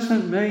 he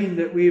doesn't mean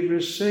that we've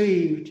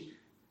received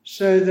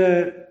so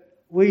that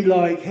we,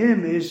 like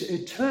Him, is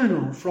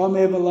eternal, from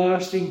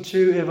everlasting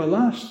to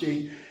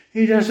everlasting.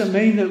 He doesn't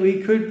mean that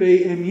we could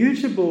be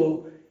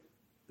immutable,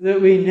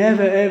 that we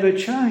never ever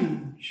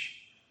change,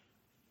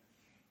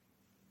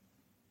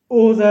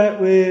 or that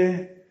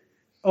we're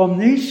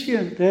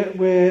omniscient, that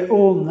we're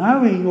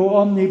all-knowing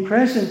or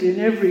omnipresent in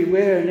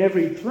everywhere and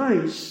every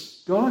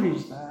place. God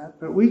is that,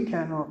 but we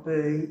cannot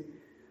be.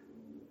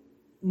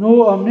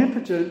 Nor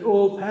omnipotent,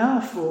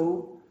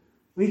 all-powerful.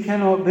 We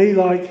cannot be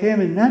like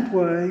Him in that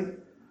way.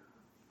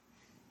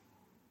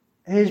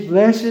 His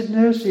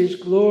blessedness, His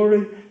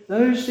glory,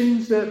 those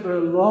things that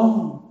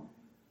belong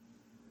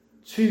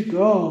to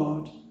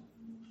God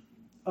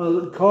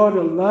are God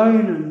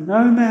alone, and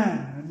no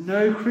man and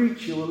no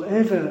creature will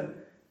ever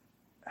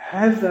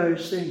have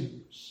those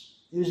things.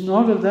 is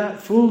not of that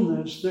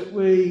fullness that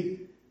we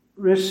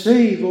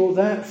receive, or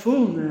that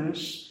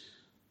fullness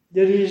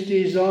that is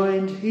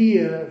designed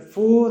here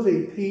for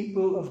the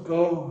people of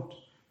God.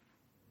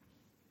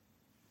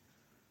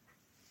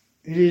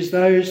 It is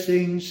those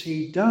things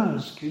he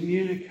does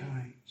communicate.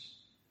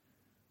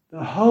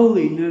 The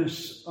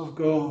holiness of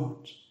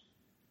God.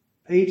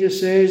 Peter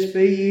says,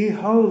 "Be ye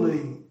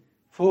holy,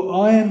 for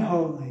I am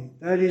holy."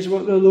 That is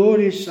what the Lord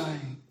is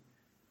saying.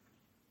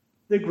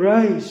 The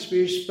grace,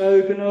 we've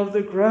spoken of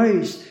the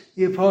grace.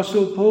 The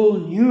Apostle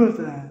Paul knew of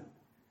that.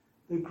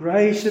 The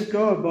grace of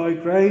God. By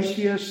grace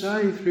ye are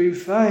saved through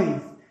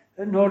faith,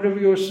 and not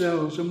of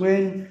yourselves. And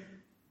when,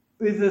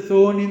 with the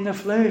thorn in the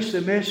flesh,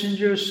 the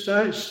messenger of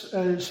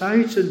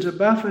Satan to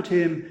buffet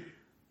him,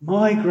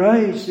 "My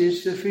grace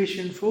is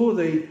sufficient for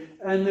thee."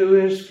 And there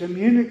was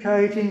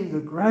communicating the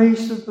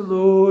grace of the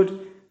Lord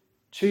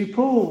to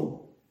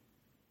Paul.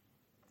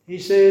 He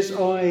says,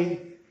 "I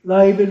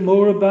laboured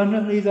more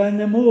abundantly than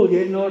them all,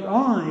 yet not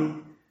I,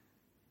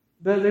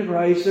 but the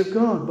grace of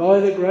God.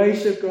 By the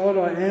grace of God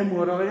I am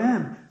what I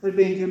am." It had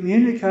been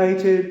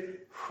communicated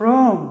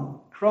from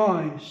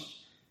Christ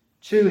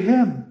to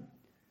him.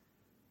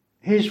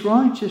 His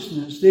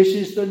righteousness. This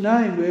is the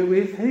name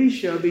wherewith he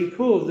shall be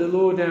called, the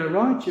Lord our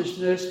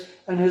righteousness.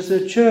 And as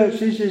the church,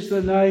 this is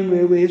the name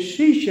wherewith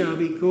she shall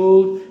be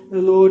called,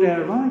 the Lord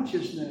our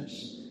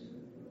righteousness.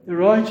 The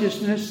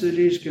righteousness that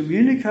is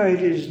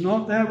communicated is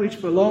not that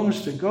which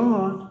belongs to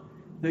God,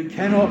 that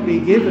cannot be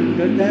given,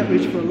 but that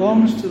which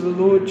belongs to the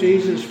Lord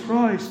Jesus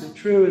Christ, the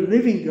true and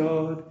living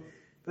God,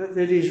 but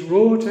that is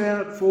wrought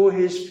out for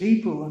his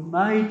people and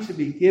made to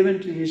be given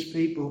to his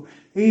people.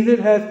 He that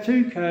hath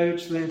two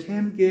coats, let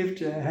him give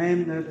to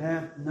him that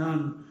hath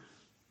none.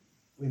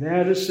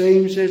 Without a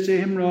seam, says the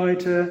hymn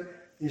writer,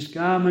 this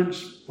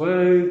garment's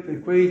wove,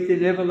 bequeathed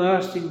in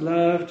everlasting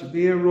love, to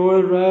be a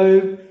royal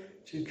robe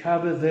to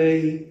cover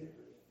thee.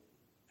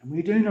 And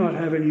we do not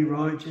have any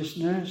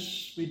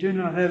righteousness. We do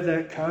not have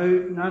that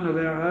coat, none of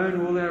our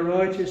own. All our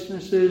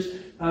righteousnesses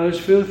are as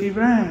filthy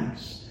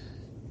rags.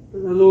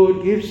 But the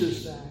Lord gives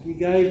us that. He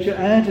gave to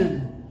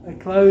Adam a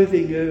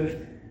clothing of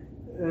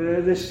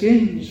the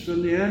skins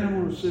from the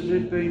animals that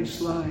had been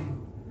slain.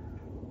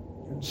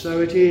 And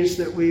so it is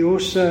that we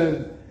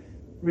also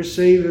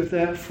receive of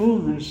that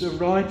fullness of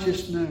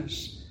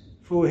righteousness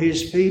for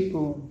his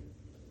people.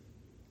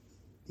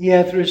 He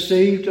hath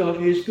received of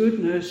his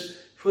goodness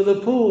for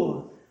the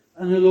poor,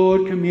 and the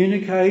Lord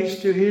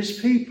communicates to his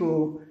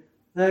people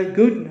that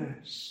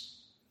goodness,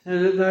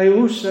 so that they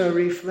also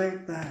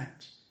reflect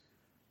that.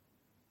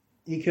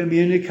 He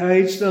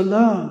communicates the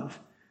love.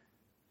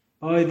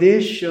 "By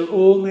this shall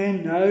all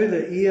men know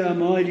that ye are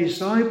my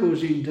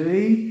disciples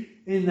indeed,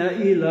 in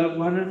that ye love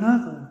one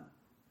another."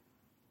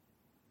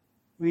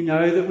 We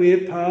know that we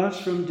have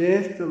passed from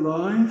death to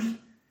life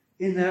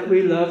in that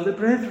we love the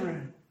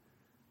brethren.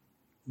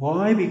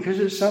 Why? Because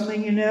it's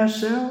something in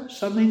ourselves,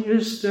 something that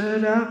is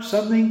stirred up,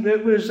 something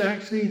that was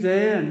actually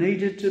there and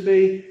needed to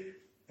be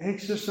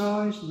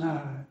exercised?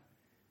 No.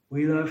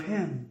 We love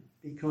him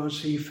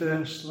because he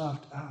first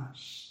loved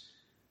us.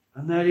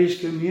 And that is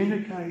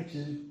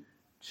communicated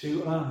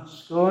to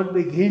us. God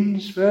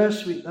begins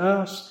first with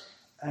us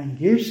and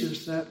gives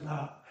us that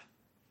love.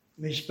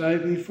 We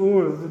spoke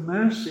before of the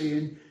mercy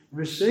and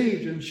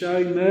received and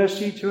showing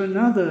mercy to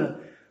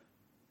another.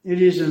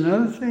 It is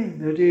another thing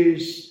that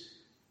is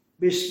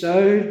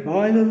bestowed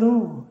by the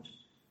Lord.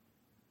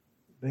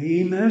 "Be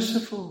ye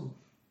merciful,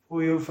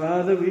 for your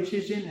Father which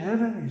is in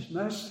heaven is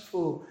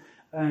merciful."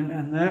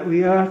 And that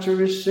we are to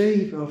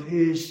receive of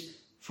his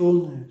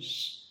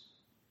fullness.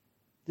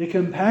 The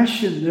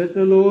compassion that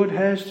the Lord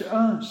has to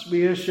us,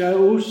 we are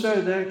show also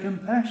that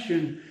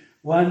compassion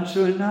one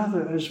to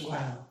another as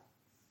well.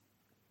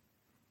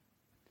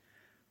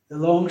 The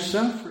long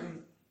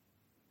suffering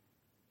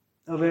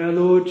of our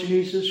Lord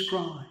Jesus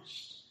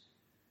Christ,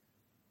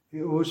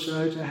 we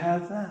also to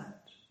have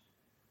that.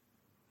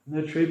 And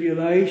the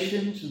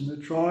tribulations and the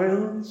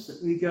trials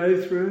that we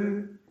go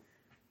through.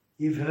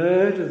 You've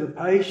heard of the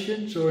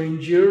patience or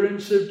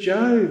endurance of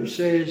Job,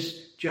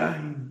 says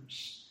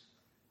James.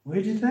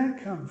 Where did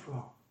that come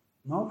from?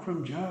 Not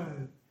from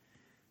Job,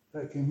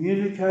 but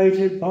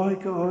communicated by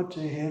God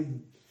to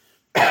him.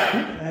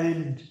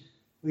 And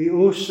we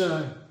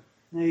also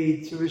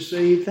need to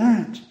receive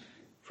that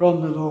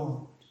from the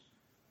Lord.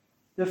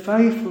 The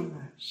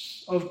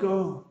faithfulness of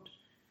God.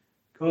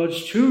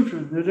 God's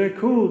children that are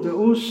called are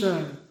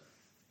also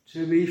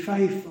to be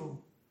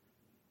faithful.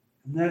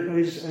 And that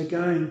is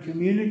again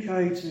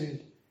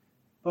communicated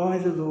by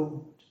the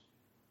Lord.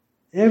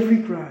 Every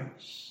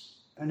grace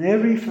and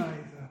every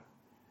favour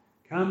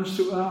comes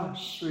to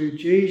us through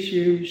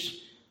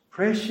Jesus'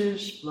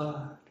 precious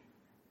blood.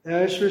 Thou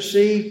hast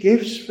received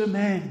gifts for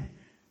men,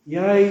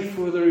 yea,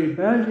 for the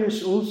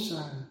rebellious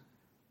also,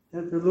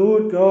 that the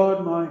Lord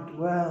God might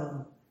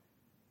dwell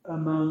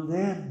among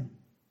them.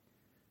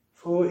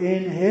 For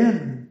in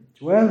him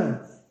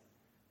dwelleth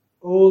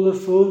all the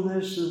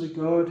fullness of the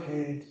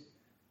Godhead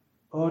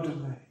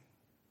bodily.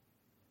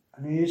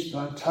 and is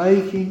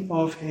partaking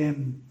of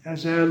him.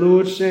 As our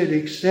Lord said,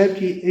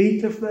 except ye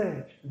eat the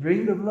flesh,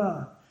 drink the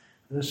blood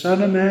of the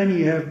Son of Man,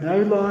 ye have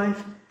no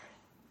life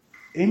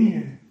in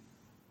you.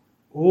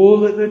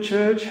 All that the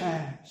church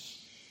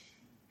has,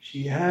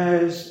 she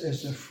has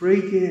as a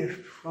free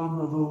gift from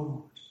the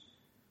Lord.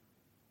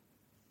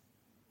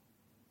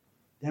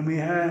 Then we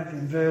have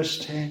in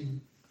verse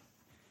 10,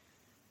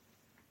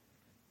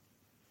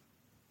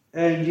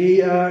 and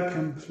ye are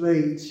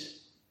complete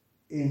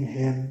in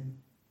him,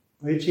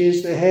 which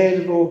is the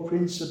head of all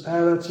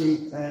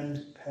principality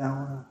and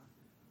power,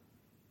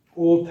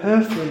 or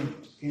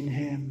perfect in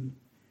him,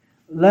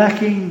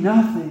 lacking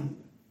nothing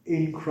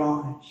in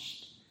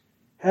Christ.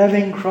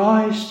 Having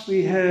Christ,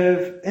 we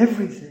have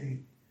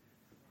everything.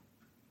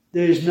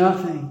 There's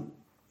nothing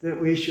that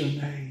we shall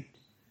need.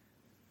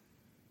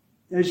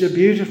 There's a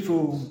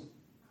beautiful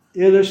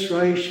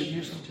illustration,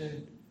 isn't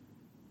it?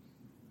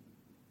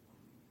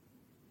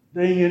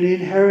 Being an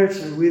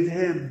inheritor with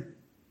him.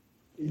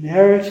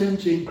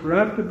 Inheritance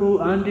incorruptible,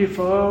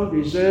 undefiled,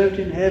 reserved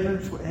in heaven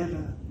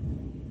forever.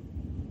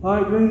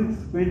 Like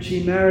Ruth, when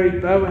she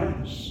married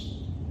Boaz.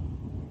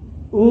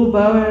 All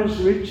Boaz's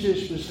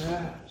riches was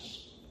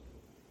hers.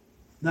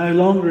 No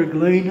longer a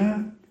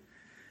gleaner,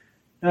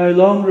 no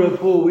longer a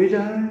poor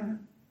widow,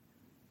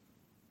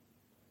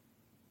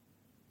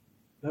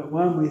 but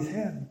one with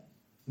him,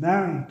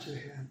 married to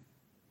him.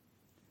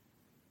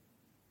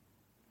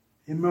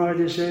 The hymn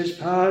writer says,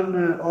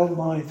 partner of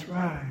my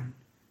throne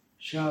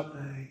shalt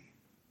be.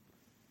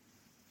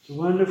 It's a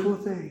wonderful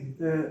thing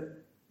that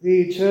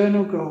the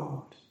eternal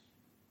God,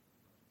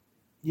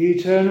 the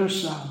eternal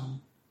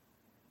Son,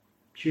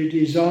 should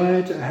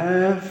desire to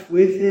have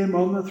with him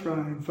on the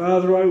throne.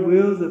 Father, I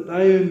will that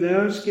they whom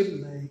thou hast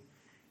given me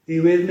be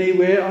with me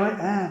where I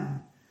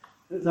am,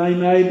 that they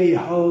may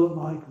behold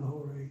my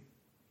glory.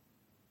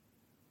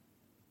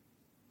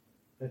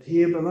 But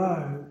here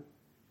below,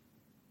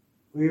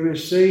 we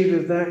receive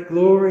of that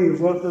glory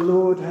of what the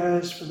Lord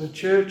has for the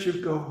church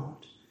of God.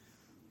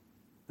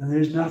 And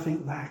there's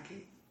nothing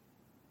lacking.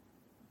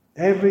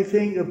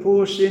 Everything a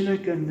poor sinner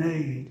can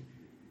need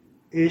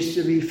is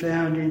to be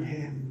found in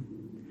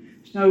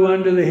him. It's no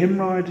wonder the hymn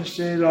writer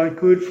said, I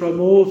could from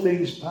all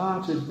things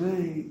parted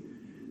be,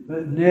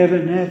 but never,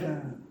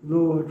 never,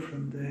 Lord,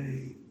 from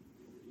thee.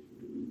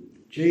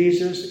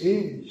 Jesus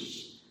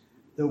is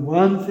the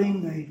one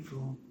thing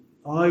needful.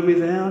 I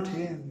without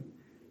him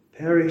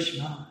perish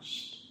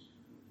must.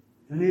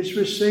 And it's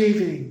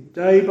receiving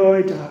day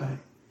by day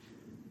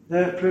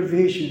that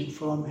provision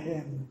from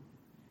him.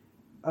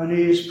 And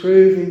he is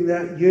proving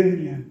that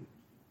union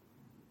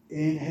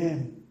in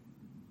him.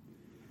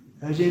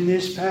 As in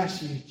this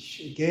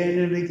passage, again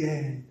and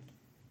again,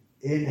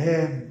 in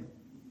him,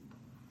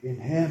 in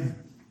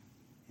him,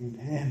 in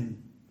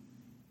him,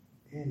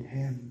 in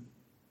him.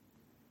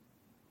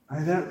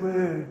 May that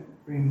word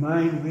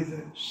remain with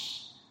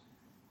us.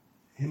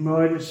 The hymn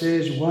writer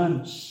says,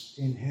 once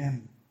in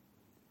him.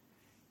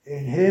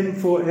 In him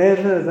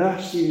forever,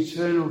 thus the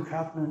eternal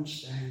covenant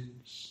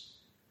stands.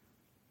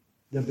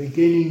 The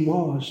beginning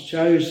was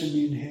chosen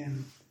in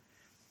him,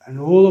 and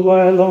all the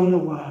way along the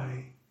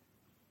way,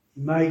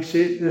 he makes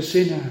it the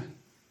sinner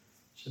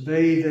to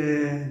be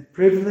their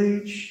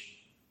privilege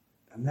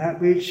and that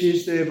which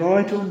is their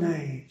vital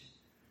need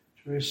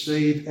to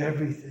receive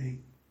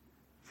everything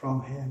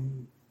from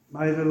him.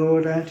 May the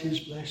Lord add his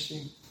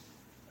blessing.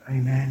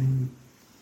 Amen.